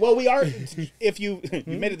 Yeah. Well, we are. If you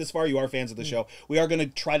made it this far, you are fans of the show. We are going to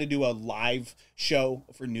try to do a live show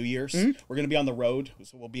for New Year's. We're going to be on the road,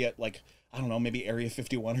 so we'll be at I don't know, maybe Area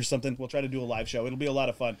 51 or something. We'll try to do a live show. It'll be a lot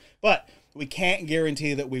of fun, but we can't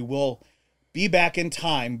guarantee that we will be back in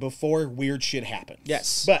time before weird shit happens.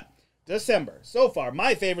 Yes. But December, so far,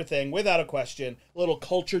 my favorite thing, without a question, a little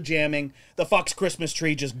culture jamming, the Fox Christmas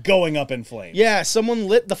tree just going up in flames. Yeah, someone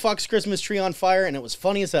lit the Fox Christmas tree on fire, and it was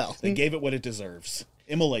funny as hell. They gave it what it deserves.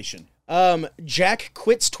 Immolation. Jack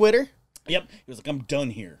quits Twitter. Yep. He was like, I'm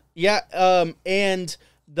done here. Yeah, and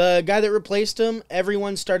the guy that replaced him,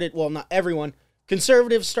 everyone started, well, not everyone,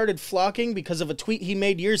 conservatives started flocking because of a tweet he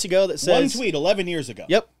made years ago that says... One tweet 11 years ago.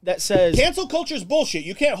 Yep, that says... Cancel culture's bullshit.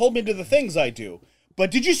 You can't hold me to the things I do.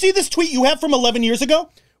 But did you see this tweet you have from 11 years ago?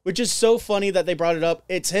 Which is so funny that they brought it up.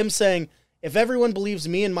 It's him saying, if everyone believes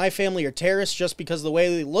me and my family are terrorists just because of the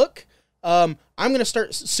way they look, I'm going to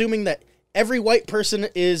start assuming that every white person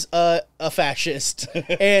is a fascist.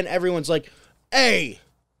 And everyone's like, hey...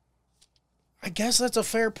 I guess that's a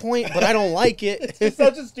fair point, but I don't like it. It's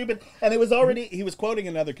such a stupid... And it was already... He was quoting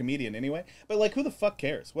another comedian anyway. But, like, who the fuck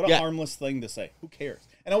cares? What a harmless thing to say. Who cares?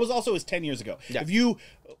 And it was 10 years ago. Yeah. If you...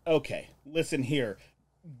 Okay, listen here.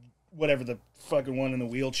 Whatever the fucking one in the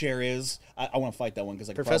wheelchair is. I want to fight that one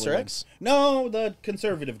because I could Professor probably X? win. No, the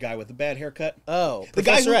conservative guy with the bad haircut. Oh, The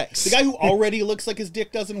guy Professor who, X. The guy who already looks like his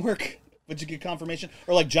dick doesn't work. Would you get confirmation?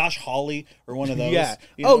 Or like Josh Hawley or one of those. Yeah.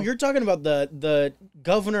 You know? You're talking about the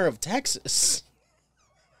governor of Texas.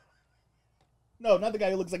 No, not the guy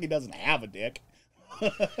who looks like he doesn't have a dick.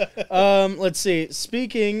 Let's see.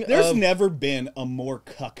 Speaking There's of... never been a more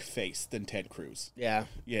cuck face than Ted Cruz. Yeah.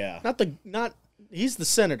 Yeah. He's the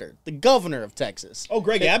senator, the governor of Texas. Oh,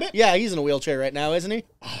 Greg Abbott? Yeah, he's in a wheelchair right now, isn't he?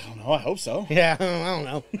 I don't know. I hope so. Yeah, I don't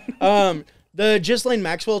know. The Ghislaine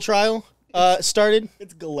Maxwell trial started.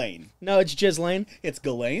 It's Ghislaine. No, it's Ghislaine. It's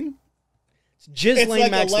Ghislaine? It's Ghislaine It's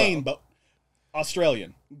like Maxwell. Elaine, but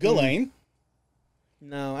Australian. Ghislaine.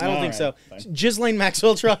 No, I don't think so. Fine. Ghislaine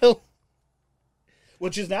Maxwell trial.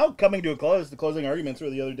 Which is now coming to a close. The closing arguments were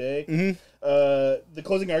the other day. The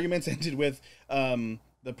closing arguments ended with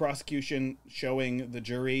the prosecution showing the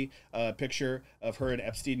jury a picture of her and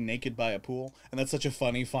Epstein naked by a pool. And that's such a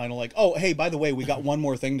funny final, like, oh, hey, by the way, we got one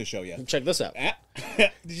more thing to show you. Check this out.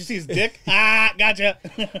 Did you see his dick? Gotcha.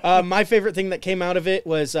 My favorite thing that came out of it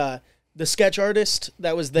was the sketch artist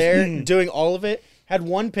that was there doing all of it had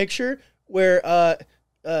one picture where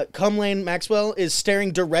Cumlane Maxwell is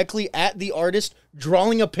staring directly at the artist,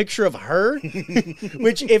 drawing a picture of her,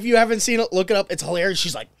 which if you haven't seen it, look it up. It's hilarious.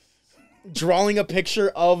 She's like drawing a picture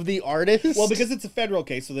of the artist. Well, because it's a federal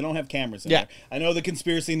case, so they don't have cameras in Yeah. there. I know the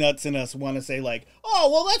conspiracy nuts in us want to say, like,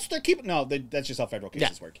 oh, well, they're keeping... No, that's just how federal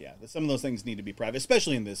cases work, yeah. Some of those things need to be private,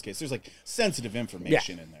 especially in this case. There's, like, sensitive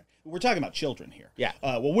information in there. We're talking about children here. Yeah.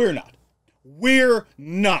 Well, we're not. We're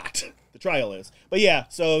not. The trial is. But, yeah,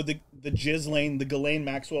 so the Ghislaine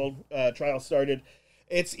Maxwell trial started,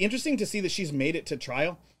 It's interesting to see that she's made it to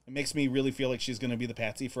trial. It makes me really feel like she's going to be the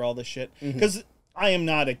patsy for all this shit. Because I am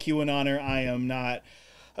not a QAnoner. I am not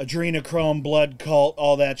adrenochrome, blood cult,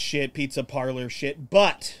 all that shit, pizza parlor shit.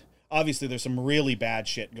 But obviously there's some really bad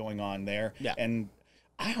shit going on there. Yeah. And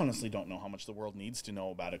I honestly don't know how much the world needs to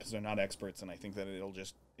know about it because they're not experts, and I think that it'll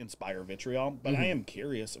just inspire vitriol. But I am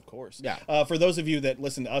curious, of course. Yeah. For those of you that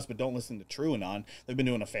listen to us but don't listen to TrueAnon, they've been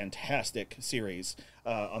doing a fantastic series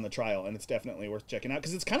on the trial, and it's definitely worth checking out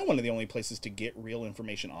because it's kind of one of the only places to get real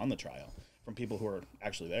information on the trial from people who are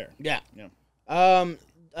actually there. Yeah.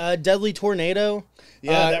 Yeah. Deadly tornado.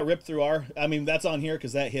 Yeah, that ripped through our... I mean, that's on here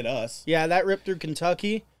because that hit us. Yeah, that ripped through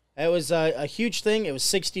Kentucky. It was a huge thing. It was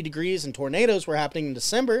 60 degrees, and tornadoes were happening in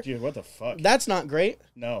December. Dude, what the fuck? That's not great.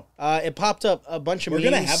 No. It popped up a bunch of We're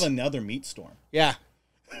memes. going to have another meat storm. Yeah.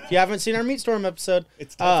 If you haven't seen our Meat Storm episode,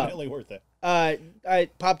 It's definitely worth it. I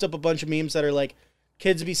popped up a bunch of memes that are like,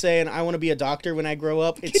 kids be saying, I want to be a doctor when I grow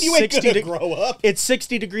up. It's You ain't gonna grow up. It's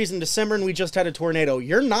 60 degrees in December, and we just had a tornado.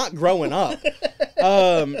 You're not growing up.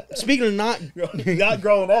 Speaking of not... Not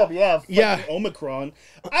growing up, yeah. Yeah. Omicron.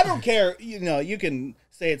 I don't care. You can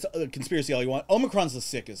say it's a conspiracy all you want. Omicron's the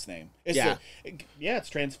sickest name. It's Yeah. It's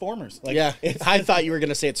Transformers. Like, Yeah, It's, I thought you were going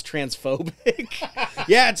to say it's transphobic.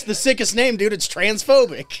 Yeah, it's the sickest name, dude. It's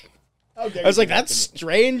transphobic. how dare I was you like, do that that's to me.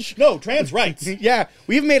 strange. No, trans rights. Yeah,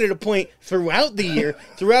 we've made it a point throughout the year,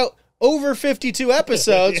 throughout over 52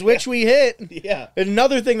 which we hit. Yeah.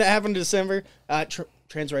 Another thing that happened in December,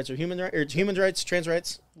 trans rights are human rights, or human rights, trans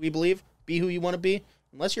rights, we believe. Be who you want to be.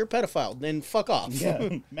 Unless you're a pedophile, then fuck off.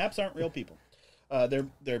 Yeah. Maps aren't real people.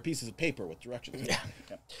 They're pieces of paper with directions.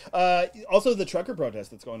 Yeah. Also, the trucker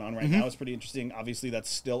protest that's going on right now is pretty interesting. Obviously, that's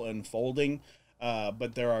still unfolding.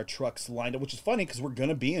 But there are trucks lined up, which is funny because we're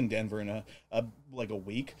gonna be in Denver in a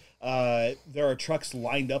week. There are trucks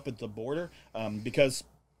lined up at the border because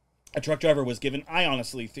a truck driver was given. I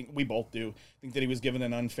honestly think we both do think that he was given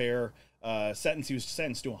an unfair sentence. He was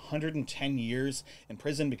sentenced to 110 years in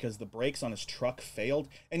prison because the brakes on his truck failed.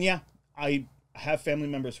 And yeah, I have family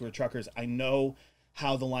members who are truckers. I know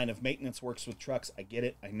how the line of maintenance works with trucks. I get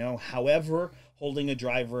it. I know. However, holding a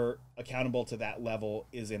driver accountable to that level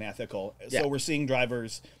is unethical. Yeah. So we're seeing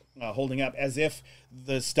drivers holding up as if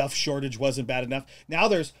the stuff shortage wasn't bad enough. Now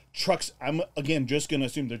there's trucks. I'm, again, just going to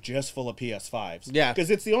assume they're just full of PS5s. Yeah. Because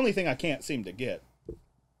it's the only thing I can't seem to get.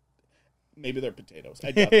 Maybe they're potatoes.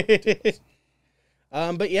 I doubt they're potatoes.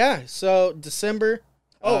 But yeah, so December.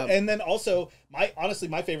 Oh, and then also,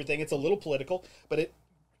 my favorite thing, it's a little political, but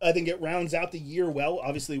I think it rounds out the year well.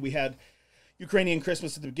 Obviously, we had Ukrainian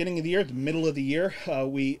Christmas at the beginning of the year. The middle of the year,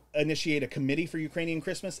 we initiate a committee for Ukrainian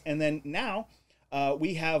Christmas. And then now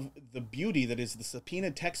we have the beauty that is the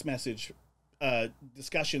subpoenaed text message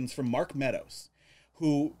discussions from Mark Meadows,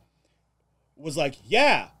 who was like,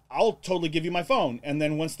 yeah, I'll totally give you my phone. And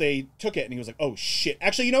then once they took it, and he was like, oh, shit.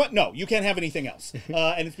 Actually, you know what? No, you can't have anything else.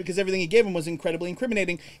 And it's because everything he gave him was incredibly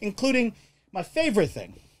incriminating, including my favorite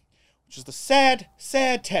thing, which is the sad,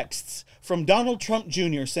 sad texts from Donald Trump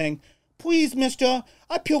Jr. saying, please, mister,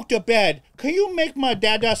 I puked up bad. Can you make my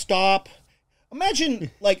dada stop?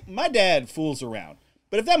 Imagine, like, my dad fools around.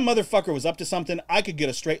 But if that motherfucker was up to something, I could get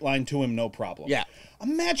a straight line to him, no problem. Yeah.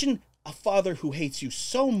 Imagine a father who hates you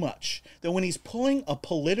so much that when he's pulling a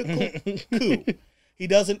political coup, he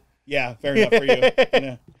doesn't. Yeah, fair enough for you.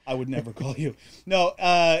 Yeah, I would never call you. No,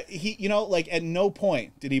 he, at no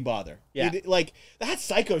point did he bother. Yeah. That's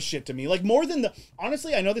psycho shit to me. Like, more than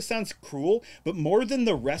honestly, I know this sounds cruel, but more than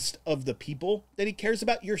the rest of the people that he cares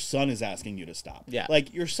about, your son is asking you to stop. Yeah.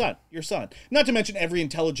 Like, your son. Not to mention every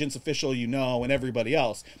intelligence official you know and everybody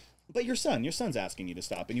else, but your son's asking you to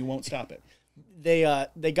stop, and you won't stop it.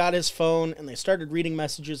 They got his phone, and they started reading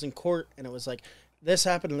messages in court, and it was like, this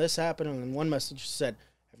happened, and then one message said,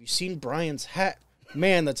 have you seen Brian's hat?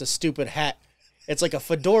 Man, that's a stupid hat. It's like a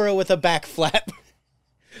fedora with a back flap.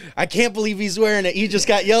 I can't believe he's wearing it. He just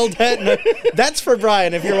got yelled at. That's for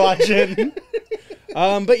Brian if you're watching.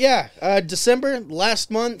 But yeah, December, last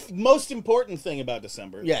month. Most important thing about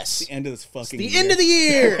December. Yes. It's the end of this fucking The year. end of the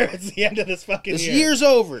year. It's the end of this fucking This year. year's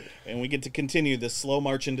over. And we get to continue this slow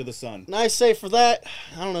march into the sun. And I say for that,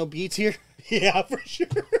 I don't know, B tier. Yeah, for sure.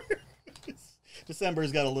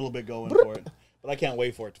 December's got a little bit going for it. But I can't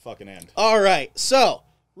wait for it to fucking end. All right, so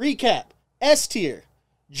recap: S tier,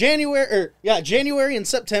 January and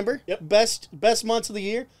September. Yep. Best months of the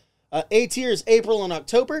year. A tier is April and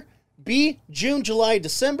October. B, June, July,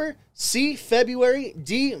 December. C, February.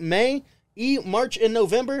 D, May. E, March and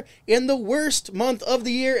November. And the worst month of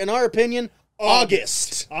the year, in our opinion,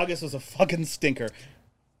 August. August was a fucking stinker.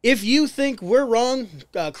 If you think we're wrong,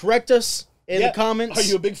 correct us in the comments. Are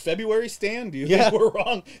you a big February stan? Do you think we're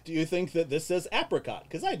wrong? Do you think that this says apricot?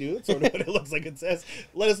 Because I do. That's sort of what it looks like it says.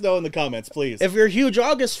 Let us know in the comments, please. If you're a huge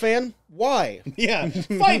August fan, why? Yeah,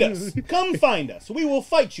 fight us. Come find us. We will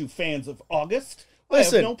fight you, fans of August.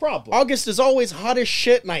 Listen, I have no problem. August is always hot as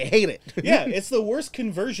shit, and I hate it. Yeah, it's the worst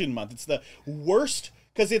conversion month. It's the worst,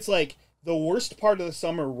 because it's like the worst part of the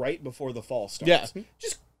summer right before the fall starts. Yeah.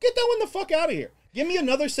 Just get that one the fuck out of here. Give me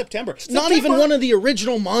another September. Not even one of the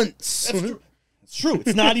original months. That's true. It's true.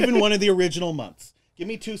 It's not even one of the original months. Give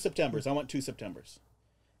me 2 Septembers. I want 2 Septembers.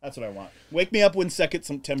 That's what I want. Wake me up when 2nd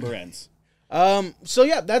September ends. So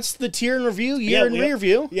yeah, that's the tier and review, year in rear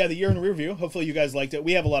view. Yeah, the year in rear view. Hopefully you guys liked it.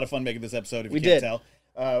 We have a lot of fun making this episode, if you can't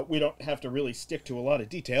tell. We don't have to really stick to a lot of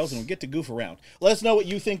details, and we get to goof around. Let us know what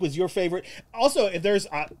you think was your favorite. Also, if there's,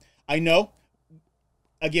 I know,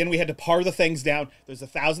 again, we had to par the things down. There's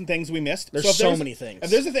 1,000 things we missed. There's so many things. If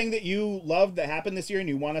there's a thing that you loved that happened this year and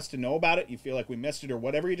you want us to know about it, you feel like we missed it or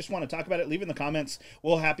whatever, you just want to talk about it, leave it in the comments.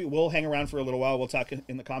 We'll hang around for a little while. We'll talk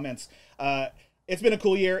in the comments. It's been a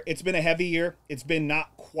cool year. It's been a heavy year. It's been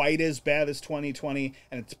not quite as bad as 2020,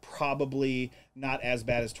 and it's probably not as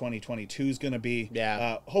bad as 2022 is going to be.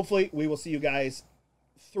 Yeah. Hopefully, we will see you guys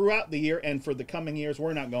throughout the year and for the coming years.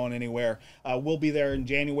 We're not going anywhere. We'll be there in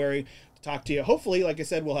January to talk to you. Hopefully, like I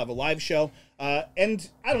said, we'll have a live show. And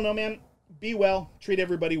I don't know, man. Be well. Treat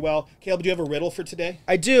everybody well. Caleb, do you have a riddle for today?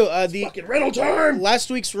 I do. Fucking riddle time! Last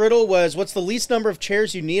week's riddle was, what's the least number of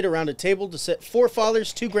chairs you need around a table to sit 4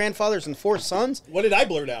 fathers, 2 grandfathers, and 4 sons? What did I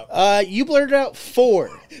blurt out? You blurted out 4.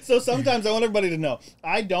 So sometimes I want everybody to know,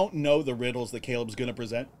 I don't know the riddles that Caleb's going to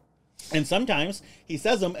present. And sometimes he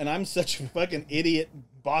says them, and I'm such a fucking idiot,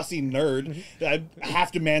 bossy nerd that I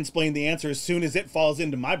have to mansplain the answer as soon as it falls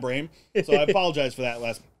into my brain. So I apologize for that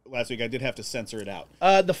last week. I did have to censor it out.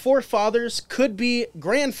 The 4 fathers could be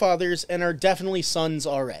grandfathers and are definitely sons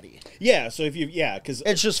already. Yeah, so because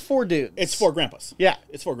it's just 4 dudes. It's 4 grandpas. Yeah.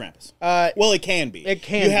 It's 4 grandpas. Well, it can be. It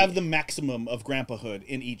can You be. have the maximum of grandpahood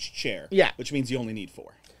in each chair. Yeah. Which means you only need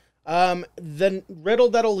 4. The riddle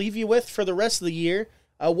that I'll leave you with for the rest of the year,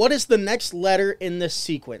 what is the next letter in this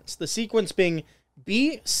sequence? The sequence being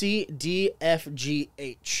B, C, D, F, G,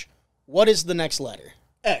 H. What is the next letter?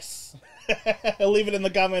 S. Leave it in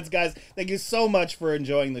the comments, guys. Thank you so much for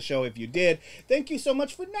enjoying the show if you did. Thank you so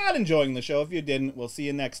much for not enjoying the show if you didn't. We'll see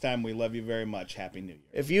you next time. We love you very much. Happy New Year.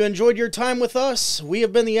 If you enjoyed your time with us, we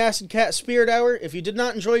have been the Acid Cat Spirit Hour. If you did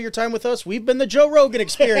not enjoy your time with us, we've been the Joe Rogan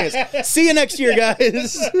Experience. See you next year,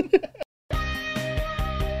 guys.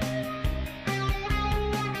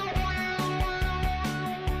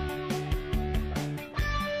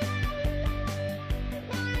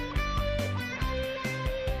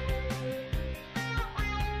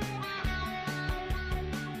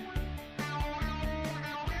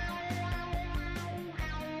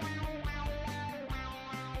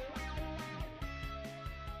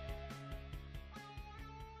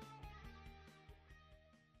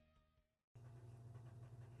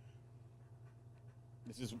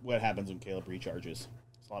 This is what happens when Caleb recharges.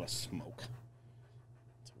 It's a lot of smoke.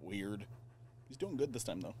 It's weird. He's doing good this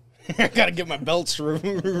time, though. I gotta get my belts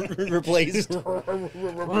replaced. Replaced!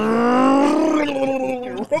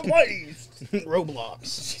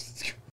 Roblox.